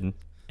kitchen,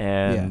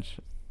 and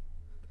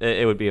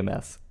it would be a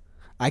mess.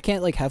 I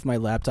can't like have my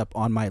laptop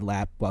on my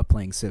lap while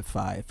playing Civ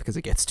 5 because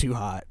it gets too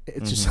hot.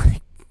 It just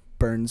like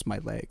burns my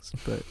legs.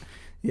 But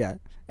yeah.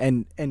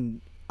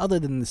 And other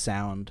than the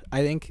sound,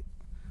 I think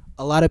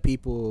a lot of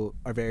people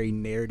are very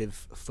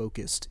narrative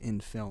focused in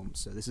film.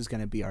 So this is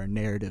going to be our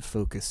narrative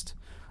focused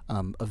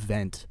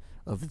event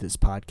of this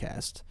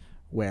podcast,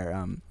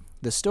 where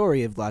the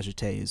story of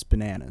Logitech is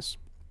bananas.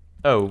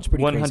 Oh,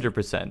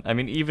 100%. I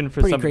mean, even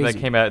for something that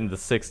came out in the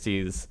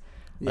 60s,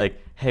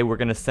 like, hey, we're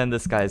going to send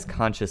this guy's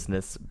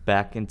consciousness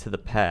back into the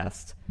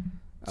past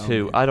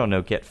to, I don't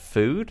know, get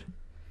food?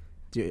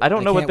 Dude, I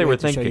don't know what they were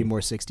thinking. Show you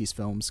more 60s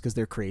films because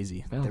they're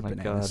crazy. Oh, they're my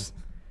bananas.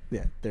 God.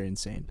 Yeah, they're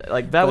insane.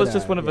 Like, that was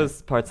just one of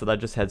those parts that I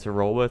just had to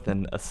roll with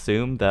and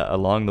assume that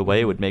along the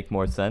way it would make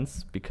more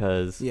sense,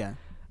 because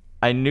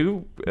I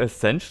knew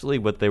essentially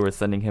what they were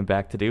sending him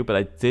back to do, but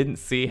I didn't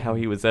see how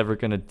he was ever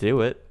going to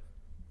do it.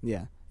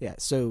 Yeah.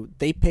 So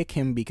they pick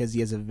him because he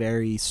has a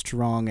very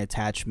strong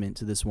attachment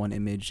to this one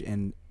image,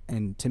 and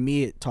to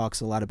me it talks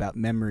a lot about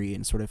memory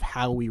and sort of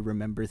how we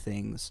remember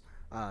things.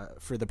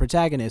 For the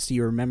protagonist, he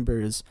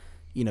remembers,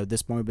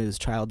 this moment of his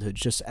childhood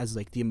just as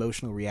like the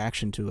emotional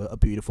reaction to a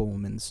beautiful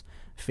woman's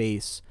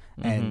face.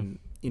 And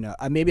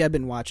maybe I've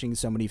been watching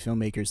so many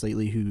filmmakers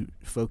lately who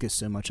focus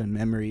so much on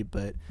memory,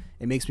 but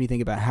it makes me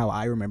think about how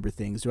I remember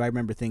things. Do I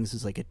remember things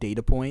as like a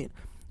data point,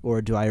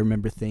 or do I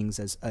remember things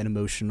as an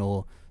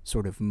emotional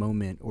sort of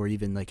moment, or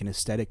even like an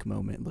aesthetic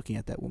moment looking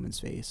at that woman's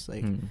face?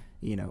 Like,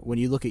 when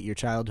you look at your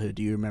childhood,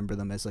 do you remember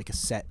them as like a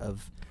set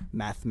of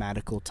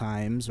mathematical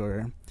times,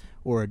 or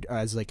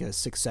as like a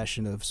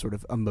succession of sort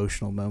of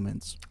emotional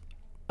moments?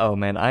 Oh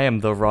man, I am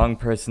the wrong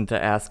person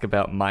to ask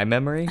about my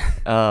memory.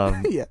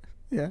 Yeah.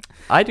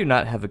 I do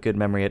not have a good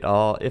memory at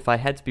all. If I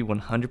had to be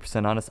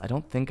 100% honest, I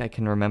don't think I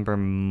can remember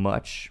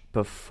much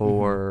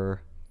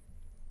before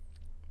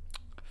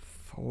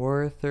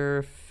fourth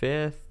or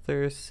fifth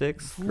or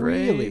sixth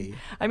grade. Really?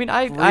 I mean,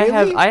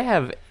 I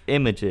have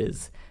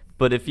images,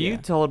 but if you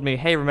told me,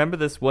 hey, remember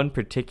this one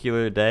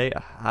particular day,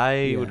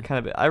 I would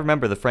I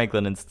remember the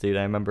Franklin Institute.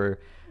 I remember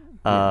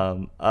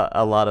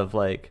a lot of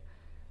like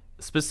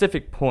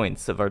specific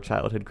points of our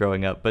childhood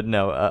growing up, but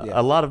no,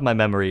 a lot of my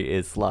memory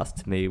is lost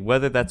to me.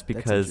 Whether that's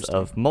because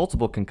of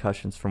multiple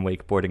concussions from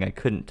wakeboarding, I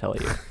couldn't tell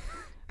you.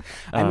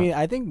 I mean,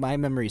 I think my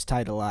memory's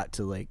tied a lot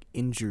to like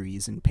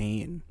injuries and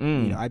pain.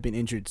 I've been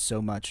injured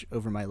so much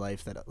over my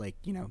life that like,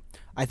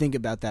 I think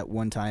about that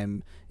one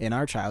time in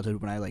our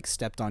childhood when I like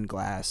stepped on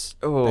glass.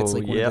 That's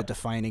like one of the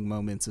defining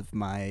moments of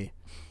my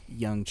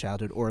young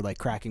childhood, or like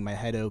cracking my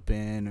head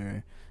open,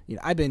 or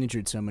I've been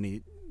injured so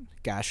many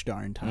gosh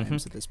darn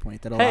times at this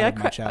point that a lot of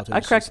my childhood. I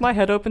cracked my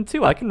head open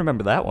too. I can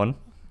remember that one.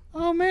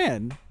 Oh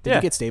man! Did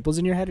you get staples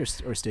in your head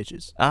or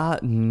stitches?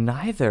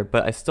 Neither.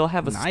 But I still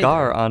have a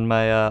scar on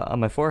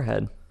my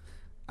forehead.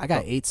 I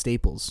got 8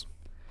 staples.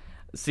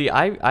 See,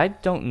 I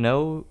don't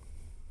know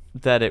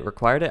that it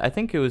required it. I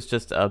think it was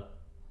just a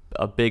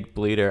big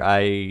bleeder.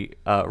 I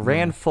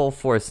ran full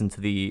force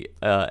into the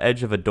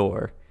edge of a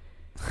door.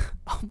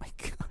 Oh my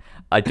god!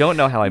 I don't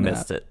know how I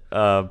missed it,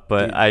 but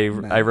dude,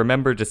 I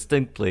remember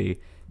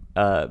distinctly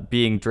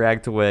being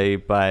dragged away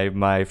by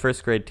my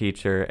first grade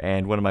teacher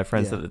and one of my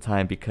friends at the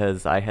time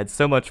because I had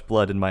so much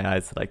blood in my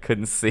eyes that I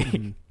couldn't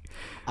see.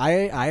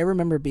 I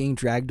remember being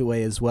dragged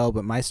away as well,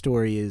 but my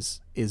story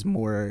is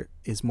more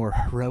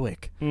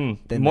heroic.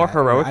 More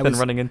heroic than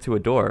running into a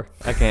door.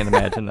 I can't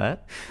imagine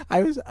that.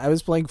 I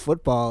was playing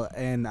football,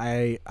 and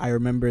I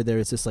remember there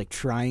was this like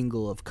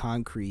triangle of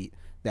concrete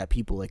that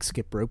people like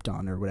skip roped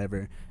on or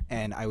whatever,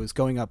 and I was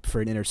going up for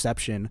an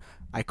interception.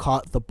 I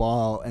caught the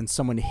ball and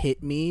someone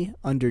hit me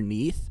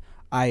underneath.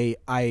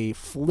 I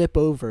flip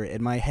over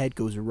and my head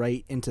goes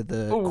right into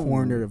the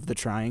corner of the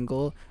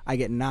triangle. I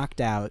get knocked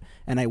out,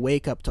 and I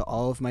wake up to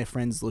all of my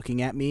friends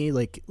looking at me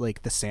like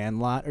The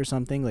Sandlot or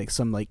something, like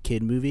some like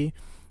kid movie.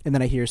 And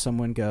then I hear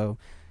someone go,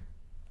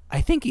 I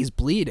think he's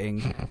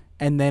bleeding.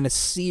 And then a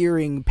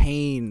searing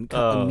pain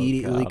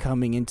immediately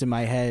coming into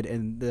my head,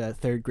 and the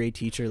third grade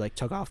teacher like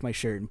took off my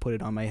shirt and put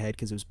it on my head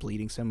because it was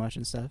bleeding so much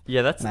and stuff.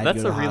 Yeah, that's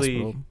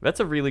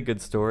a really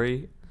good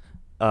story.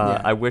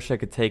 I wish I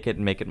could take it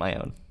and make it my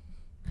own.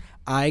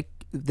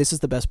 This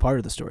is the best part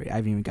of the story. I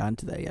haven't even gotten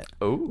to that yet.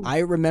 Oh. I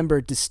remember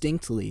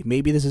distinctly,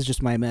 maybe this is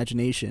just my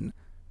imagination,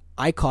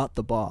 I caught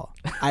the ball.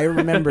 I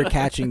remember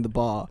catching the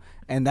ball,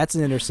 and that's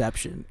an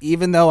interception.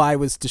 Even though I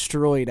was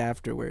destroyed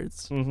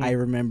afterwards, I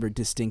remember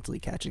distinctly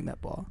catching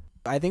that ball.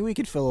 I think we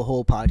could fill a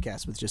whole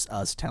podcast with just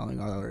us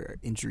telling our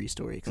injury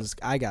story, because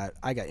I got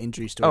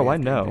injury story. Oh, I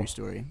know. Injury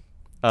story.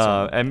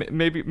 And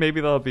maybe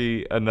that'll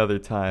be another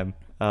time.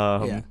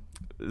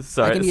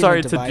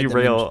 Sorry to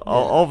derail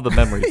all of the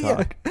memory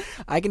talk. Yeah.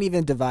 I can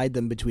even divide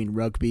them between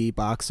rugby,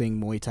 boxing,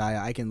 Muay Thai.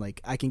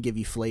 I can give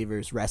you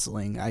flavors,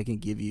 wrestling. I can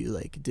give you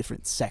like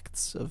different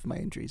sects of my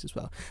injuries as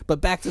well.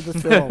 But back to the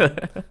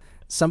film.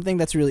 Something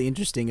that's really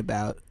interesting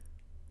about,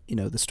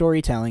 the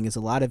storytelling is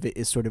a lot of it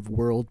is sort of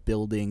world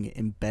building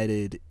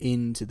embedded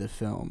into the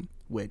film,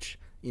 which,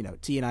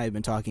 T and I have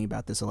been talking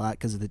about this a lot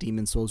because of the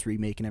Demon Souls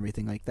remake and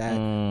everything like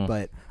that.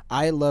 But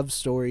I love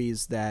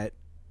stories that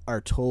are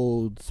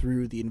told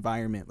through the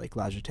environment, like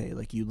La Jetée.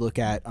 Like you look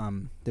at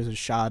there's a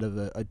shot of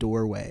a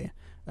doorway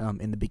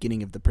in the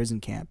beginning of the prison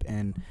camp,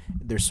 and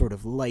there's sort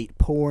of light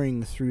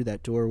pouring through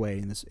that doorway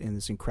in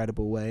this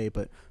incredible way,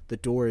 but the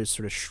door is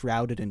sort of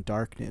shrouded in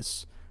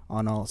darkness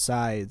on all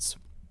sides,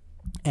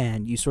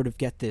 and you sort of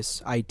get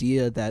this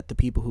idea that the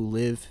people who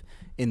live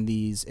in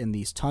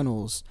these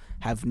tunnels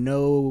have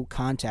no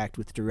contact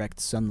with direct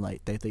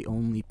sunlight, that they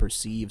only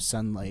perceive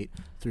sunlight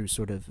through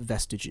sort of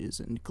vestiges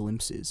and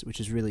glimpses, which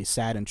is really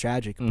sad and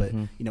tragic, but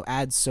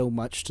adds so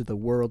much to the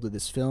world of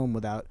this film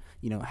without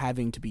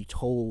having to be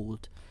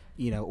told,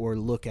 or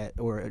look at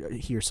or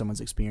hear someone's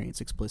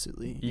experience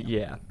explicitly.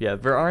 Yeah.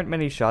 There aren't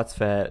many shots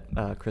that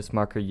Chris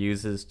Marker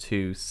uses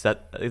to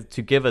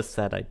give us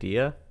that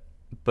idea,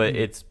 but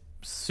it's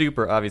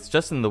super obvious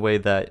just in the way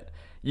that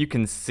you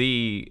can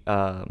see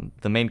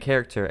the main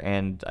character,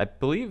 and I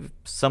believe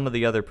some of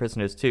the other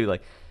prisoners too,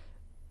 like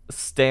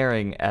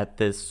staring at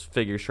this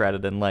figure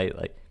shrouded in light.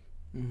 Like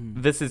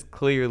this is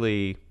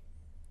clearly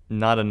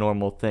not a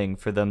normal thing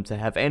for them to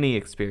have any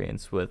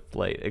experience with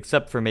light,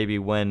 except for maybe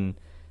when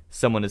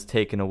someone is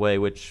taken away,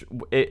 which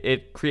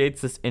it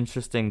creates this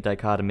interesting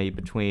dichotomy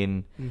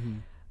between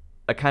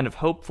a kind of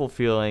hopeful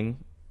feeling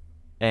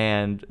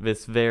and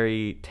this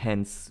very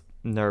tense,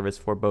 nervous,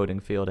 foreboding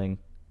feeling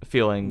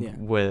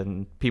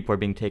when people are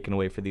being taken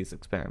away for these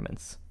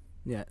experiments.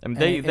 Yeah, I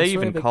mean, they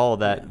even call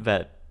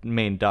that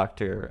main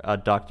doctor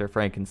Dr.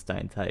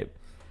 Frankenstein type,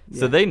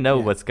 so they know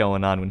what's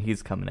going on when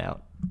he's coming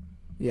out.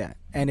 Yeah,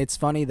 and it's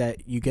funny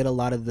that you get a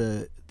lot of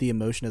the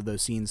emotion of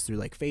those scenes through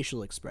like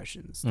facial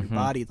expressions, through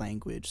body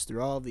language,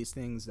 through all of these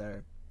things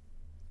that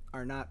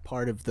are not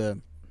part of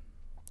the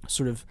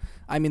sort of,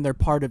 I mean, they're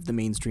part of the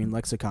mainstream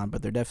lexicon,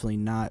 but they're definitely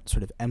not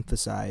sort of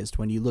emphasized.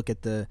 When you look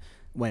at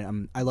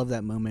I love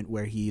that moment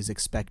where he's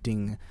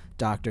expecting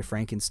Dr.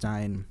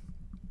 Frankenstein,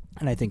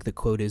 and I think the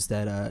quote is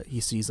that he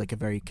sees like a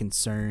very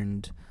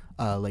concerned,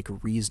 like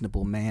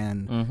reasonable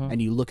man,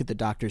 and you look at the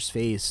doctor's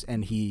face,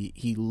 and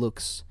he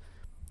looks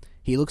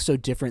so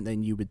different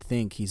than you would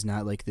think. He's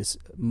not like this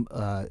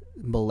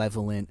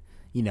malevolent,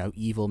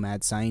 evil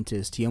mad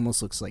scientist. He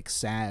almost looks like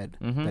sad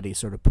that he's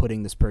sort of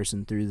putting this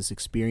person through this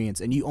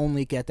experience, and you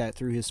only get that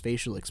through his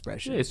facial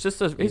expression. Yeah, he's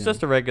just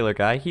a regular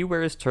guy. He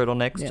wears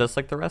turtlenecks just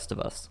like the rest of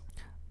us.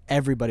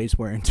 Everybody's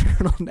wearing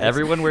turtlenecks.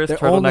 Everyone wears They're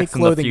turtlenecks only in the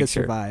clothing future. to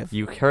survive.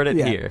 You heard it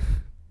here.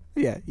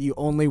 Yeah, you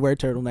only wear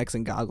turtlenecks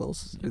and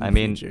goggles.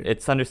 Future.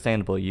 It's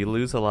understandable. You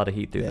lose a lot of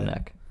heat through the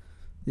neck.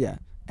 Yeah,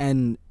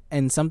 and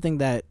something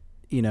that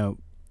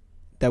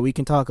that we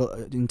can talk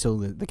until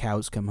the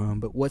cows come home.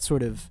 But what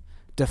sort of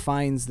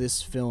defines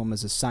this film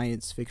as a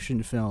science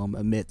fiction film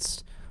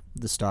amidst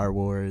the Star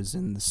Wars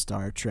and the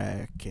Star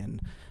Trek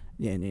and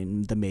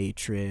in the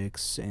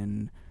Matrix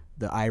and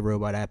the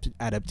iRobot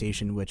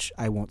adaptation, which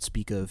I won't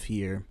speak of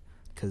here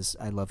because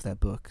I love that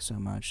book so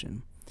much.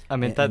 And I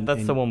mean,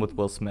 that's the one with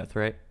Will Smith,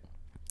 right?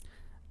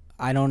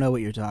 I don't know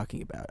what you're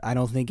talking about. I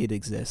don't think it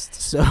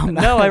exists. So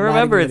I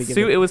remember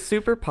it was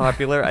super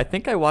popular. I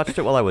think I watched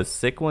it while I was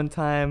sick one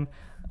time.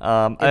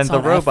 And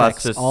the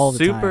robots just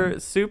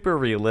super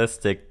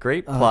realistic.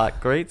 Great plot,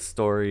 great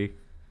story.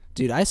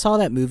 Dude, I saw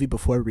that movie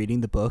before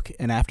reading the book,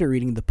 and after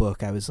reading the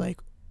book, I was like,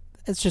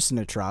 it's just an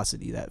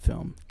atrocity, that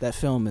film. That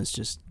film is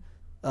just,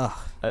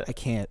 I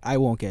can't. I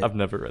won't get it. I've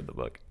never read the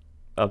book.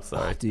 I'm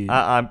sorry. Dude,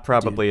 I'm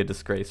probably a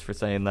disgrace for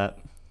saying that.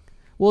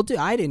 Well, dude,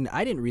 I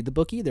didn't read the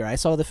book either. I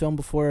saw the film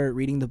before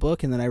reading the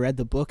book, and then I read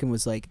the book and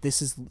was like,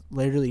 this is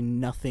literally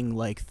nothing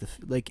like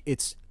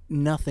it's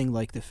nothing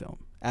like the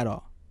film at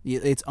all.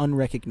 It's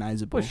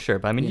unrecognizable. Well, sure,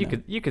 but I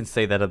mean, you can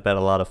say that about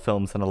a lot of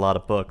films and a lot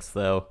of books,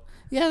 though.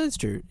 Yeah, that's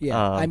true. Yeah,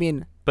 I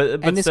mean,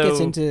 but and this so gets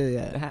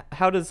into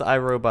how does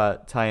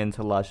iRobot tie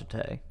into La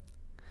Jetée?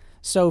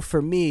 So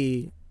for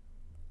me,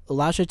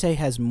 La Jetée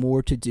has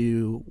more to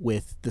do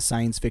with the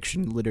science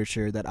fiction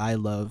literature that I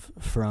love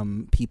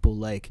from people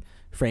like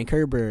Frank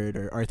Herbert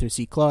or Arthur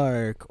C.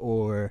 Clarke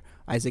or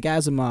Isaac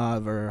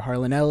Asimov or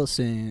Harlan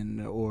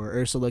Ellison or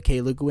Ursula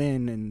K. Le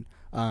Guin,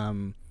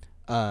 and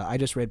I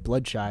just read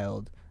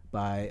Bloodchild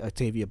by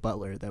Octavia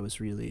Butler. That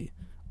was really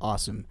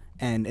awesome.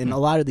 And in a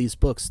lot of these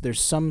books,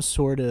 there's some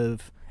sort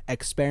of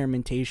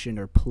experimentation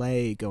or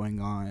play going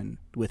on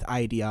with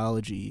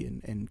ideology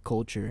and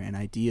culture and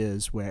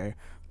ideas where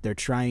they're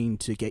trying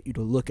to get you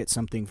to look at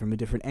something from a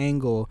different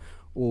angle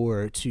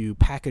or to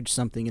package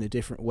something in a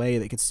different way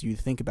that gets you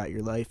to think about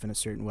your life in a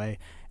certain way.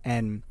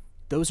 And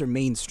those are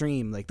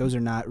mainstream. Like, those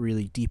are not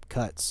really deep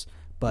cuts.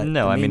 But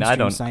no, I mean, I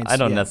don't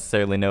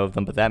necessarily know of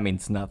them, but that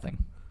means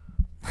nothing.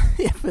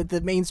 Yeah, but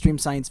the mainstream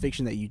science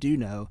fiction that you do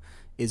know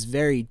is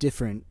very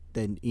different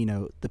than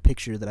the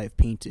picture that I've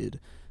painted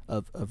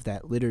of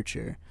that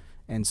literature.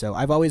 And so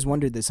I've always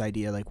wondered this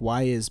idea, like,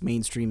 why is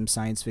mainstream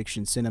science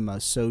fiction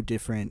cinema so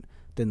different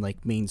than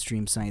like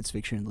mainstream science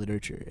fiction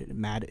literature?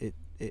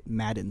 It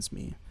maddens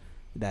me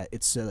that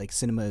it's so, like,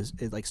 cinema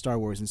like Star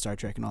Wars and Star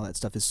Trek and all that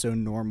stuff is so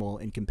normal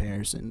in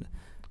comparison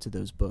to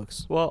those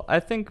books. Well, I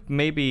think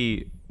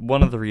maybe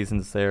one of the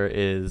reasons there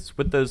is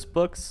with those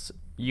books,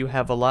 you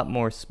have a lot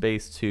more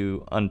space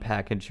to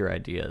unpackage your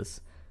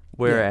ideas.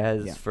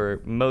 Whereas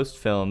for most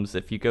films,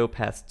 if you go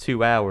past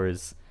 2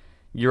 hours,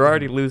 you're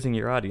already losing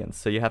your audience.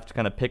 So you have to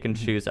kind of pick and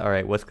choose, all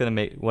right, what's going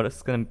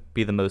to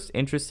be the most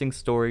interesting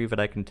story that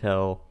I can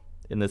tell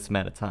in this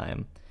amount of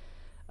time.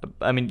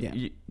 I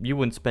mean, you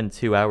wouldn't spend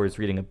 2 hours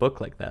reading a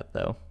book like that,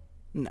 though.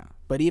 No.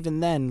 But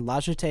even then, La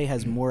Jetée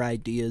has more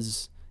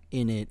ideas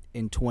in it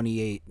in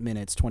 28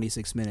 minutes,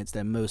 26 minutes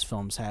than most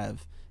films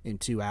have in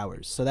 2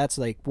 hours. So that's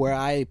like where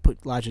I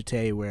put La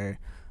Jetée, where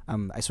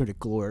I sort of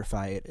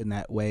glorify it in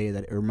that way,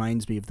 that it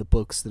reminds me of the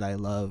books that I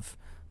love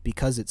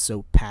because it's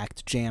so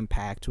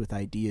jam-packed with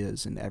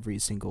ideas in every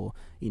single,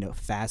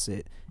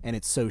 facet, and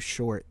it's so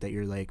short that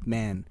you're like,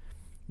 man,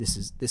 this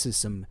is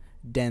some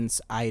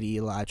dense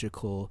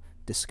ideological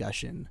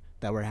discussion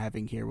that we're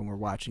having here when we're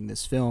watching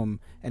this film,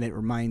 and it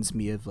reminds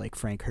me of like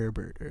Frank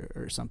Herbert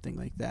or something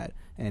like that,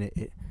 and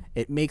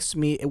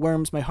it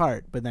warms my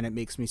heart, but then it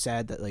makes me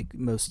sad that like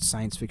most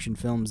science fiction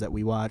films that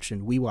we watch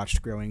and we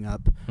watched growing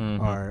up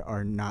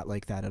are not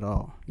like that at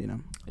all.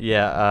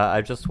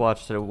 I just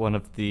watched one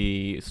of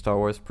the Star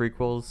Wars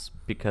prequels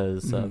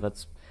because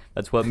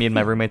that's what me and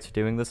my roommates are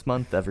doing this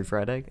month every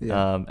Friday.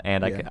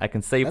 I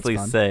can safely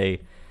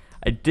say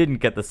I didn't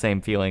get the same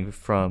feeling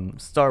from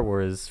Star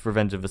Wars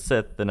Revenge of the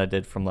Sith than I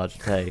did from La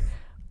Jetée.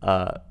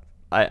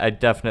 I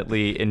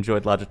definitely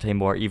enjoyed La Jetée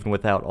more even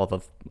without all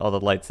the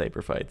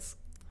lightsaber fights.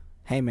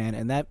 Hey man,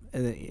 and that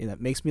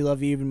makes me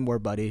love you even more,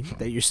 buddy,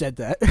 that you said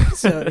that.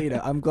 So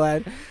I'm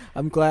glad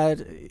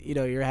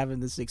you're having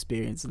this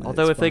experience. And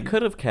although if they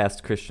could have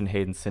cast Christian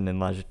Haydenson in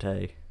La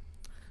Jetée.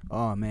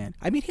 Oh man,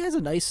 I mean, he has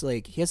a nice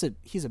he's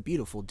a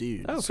beautiful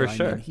dude. Oh, so, for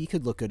sure. I mean, he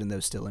could look good in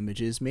those still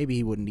images. Maybe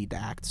he wouldn't need to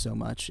act so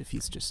much if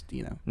he's just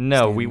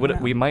No,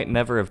 we might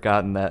never have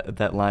gotten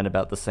that line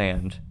about the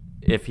sand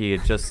if he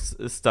had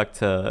just stuck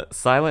to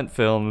silent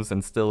films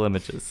and still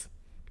images.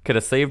 Could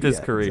have saved his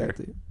career.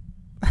 Exactly.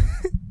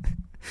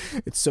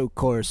 It's so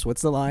coarse.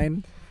 What's the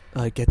line?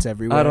 It gets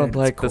everywhere. I don't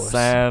like the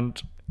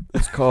sand.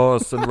 It's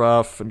coarse and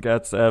rough and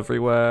gets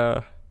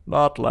everywhere.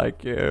 Not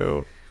like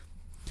you.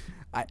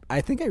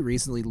 I think I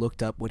recently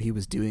looked up what he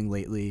was doing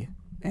lately,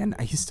 and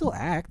he still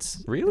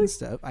acts. Really? And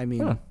stuff. I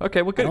mean,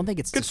 okay. Well, good. I don't think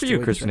it's good for you,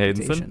 Christian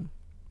Haydenson.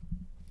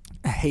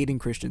 Hayden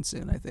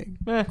Christensen, I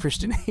think.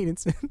 Christian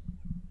Haydenson.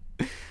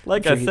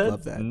 Like I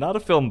said, not a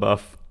film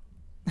buff.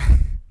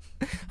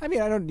 I mean,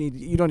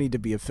 you don't need to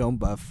be a film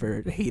buff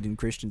for Hayden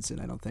Christensen,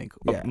 I don't think.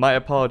 Yeah. My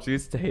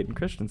apologies to Hayden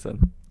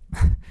Christensen.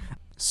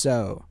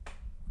 So,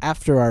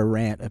 after our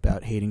rant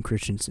about Hayden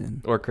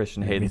Christensen or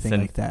Christian Haydenson,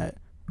 anything like that,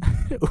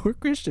 or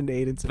Christian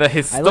Haydenson, the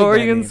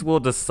historians will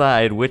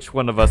decide which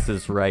one of us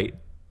is right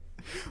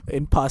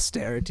in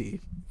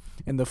posterity,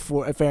 in the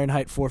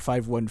Fahrenheit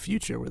 451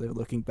 future, where they're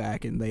looking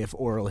back and they have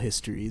oral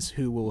histories.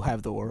 Who will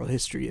have the oral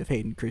history of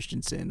Hayden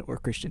Christensen or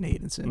Christian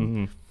Haydenson?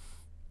 Mm-hmm.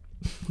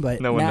 But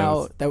no one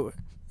knows.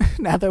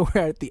 Now that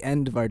we're at the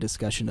end of our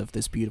discussion of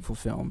this beautiful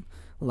film,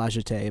 La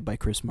Jetée by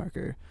Chris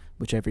Marker,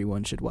 which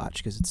everyone should watch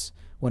because it's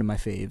one of my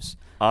faves.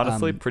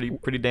 Honestly,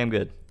 pretty damn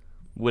good.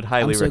 Would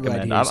highly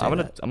recommend.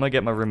 I'm gonna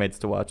get my roommates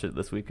to watch it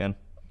this weekend.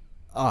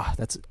 Oh,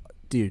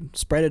 dude,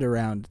 spread it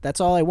around.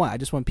 That's all I want. I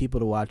just want people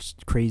to watch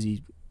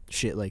crazy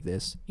shit like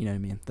this. You know what I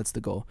mean? That's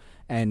the goal.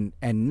 And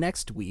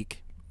next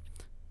week,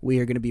 we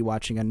are going to be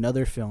watching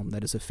another film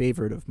that is a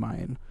favorite of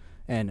mine.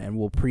 And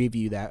we'll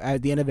preview that.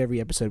 At the end of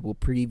every episode, we'll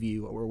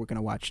preview what we're going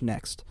to watch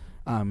next.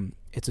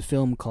 It's a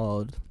film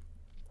called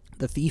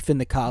The Thief and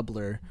the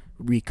Cobbler,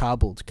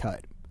 Recobbled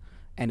Cut.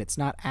 And it's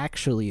not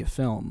actually a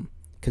film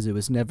because it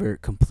was never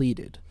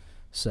completed.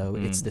 So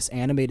it's this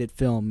animated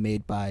film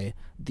made by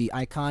the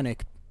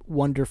iconic,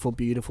 wonderful,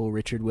 beautiful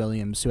Richard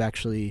Williams, who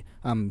actually,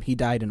 he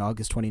died in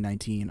August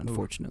 2019,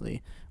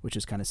 unfortunately, which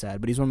is kind of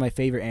sad. But he's one of my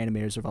favorite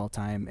animators of all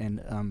time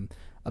and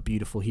a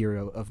beautiful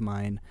hero of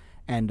mine.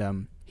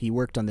 And he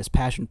worked on this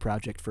passion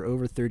project for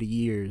over 30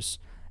 years,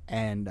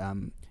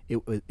 and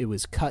it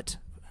was cut.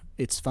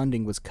 Its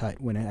funding was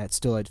cut when it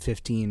still had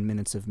 15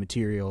 minutes of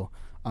material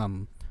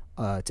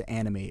to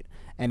animate.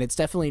 And it's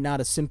definitely not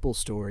a simple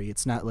story.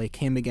 It's not like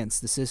him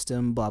against the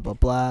system, blah, blah,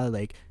 blah.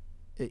 Like,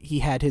 he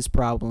had his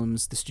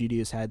problems, the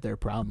studios had their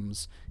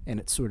problems, and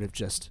it sort of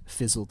just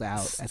fizzled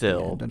out at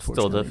the end,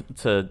 unfortunately.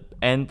 Still, to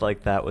end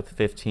like that with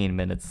 15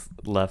 minutes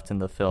left in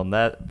the film,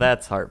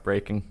 that's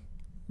heartbreaking.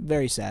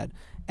 Very sad.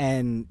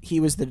 And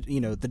he was the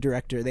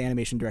director, the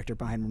animation director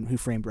behind Who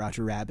Framed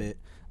Roger Rabbit.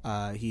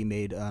 He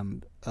made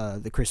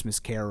the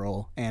Christmas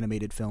Carol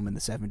animated film in the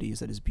 70s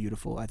that is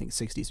beautiful. I think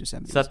 60s or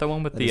 70s. Is that the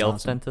one with the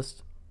elf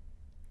dentist?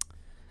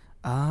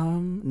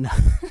 No.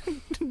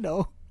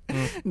 No.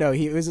 No,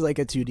 it was like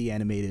a 2D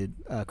animated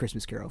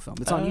Christmas Carol film.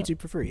 It's on YouTube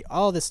for free.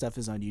 All this stuff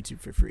is on YouTube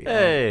for free.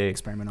 Hey.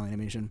 Experimental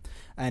animation.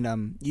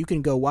 And you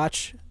can go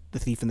watch The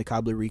Thief and the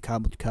Cobbler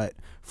Recobbled Cut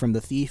from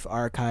the Thief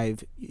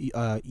Archive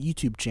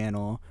YouTube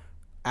channel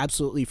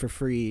absolutely for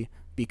free,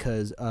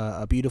 because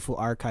a beautiful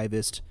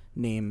archivist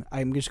named,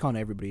 I'm just calling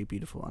everybody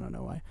beautiful, I don't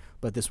know why,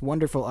 but this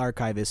wonderful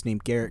archivist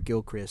named Garrett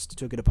Gilchrist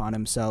took it upon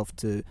himself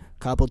to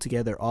cobble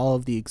together all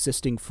of the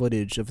existing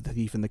footage of The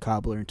Thief and the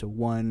Cobbler into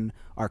one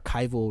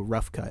archival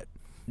rough cut.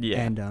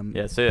 Yeah.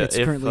 And so it's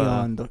currently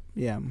on the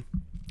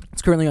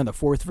it's currently on the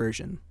 4th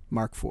version,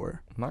 Mark IV.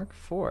 Mark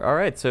IV. All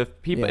right. So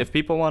if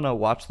people want to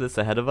watch this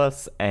ahead of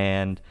us,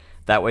 and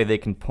that way they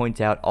can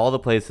point out all the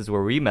places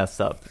where we mess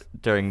up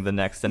during the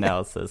next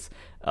analysis,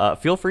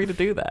 feel free to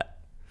do that.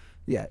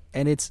 Yeah,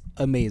 and it's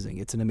amazing.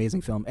 It's an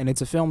amazing film, and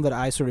it's a film that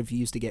I sort of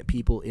use to get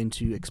people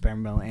into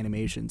experimental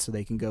animation so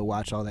they can go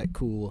watch all that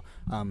cool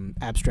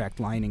abstract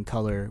line and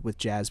color with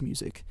jazz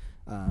music,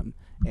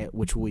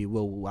 which we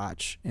will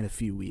watch in a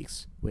few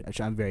weeks,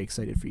 which I'm very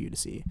excited for you to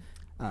see.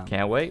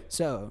 Can't wait.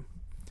 So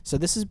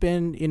this has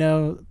been,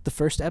 the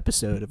first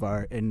episode of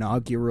our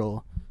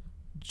inaugural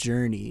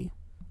journey,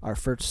 our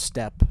first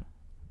step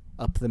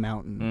up the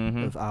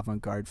mountain of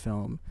avant-garde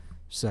film.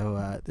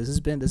 So this has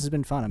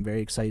been fun. I'm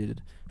very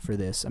excited for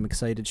this. I'm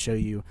excited to show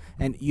you,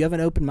 and you have an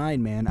open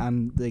mind, man.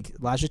 I'm like,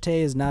 La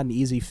Jetée is not an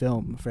easy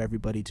film for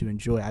everybody to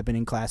enjoy. I've been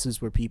in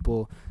classes where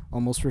people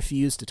almost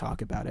refuse to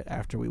talk about it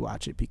after we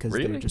watch it because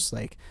they're just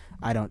like,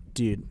 I don't,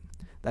 dude.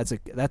 That's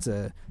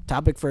a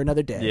topic for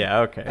another day.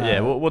 Yeah. Okay. Yeah.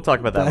 We'll talk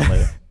about that one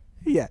later.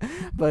 Yeah,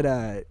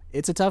 but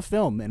it's a tough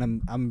film,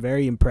 and I'm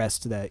very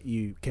impressed that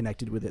you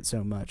connected with it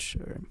so much.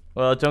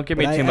 Well, don't give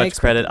me too much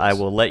credit. I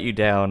will let you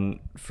down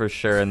for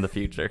sure in the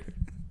future.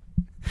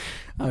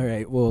 All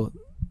right. Well,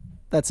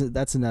 that's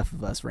enough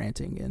of us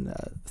ranting, and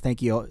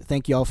thank you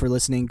all for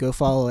listening. Go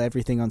follow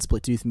everything on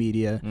Splittooth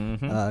Media.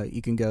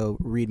 You can go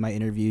read my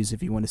interviews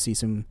if you want to see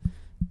some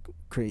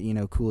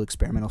cool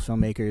experimental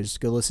filmmakers.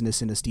 Go listen to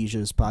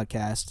Synesthesia's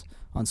podcast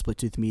on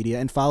Splittooth Media,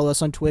 and follow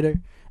us on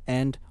Twitter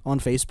and on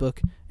Facebook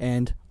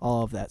and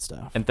all of that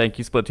stuff. And thank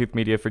you, Splittooth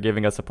Media, for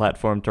giving us a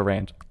platform to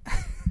rant.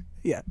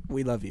 Yeah,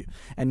 we love you.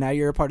 And now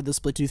you're a part of the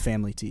Splittooth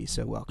family, T,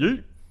 so welcome. Yeah.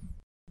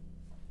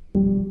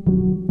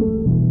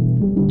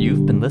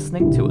 You've been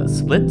listening to a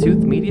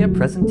Splittooth Media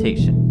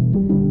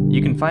presentation.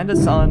 You can find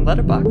us on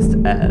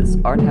Letterboxd as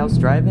Arthouse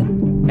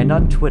Drive-In and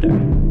on Twitter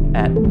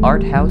at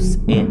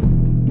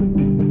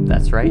ArthouseIn.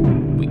 That's right,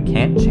 we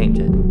can't change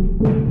it.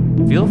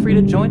 Feel free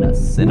to join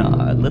us in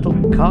our little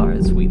car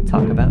as we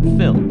talk about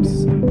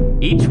films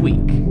each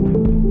week,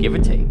 give or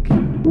take.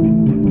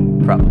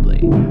 Probably.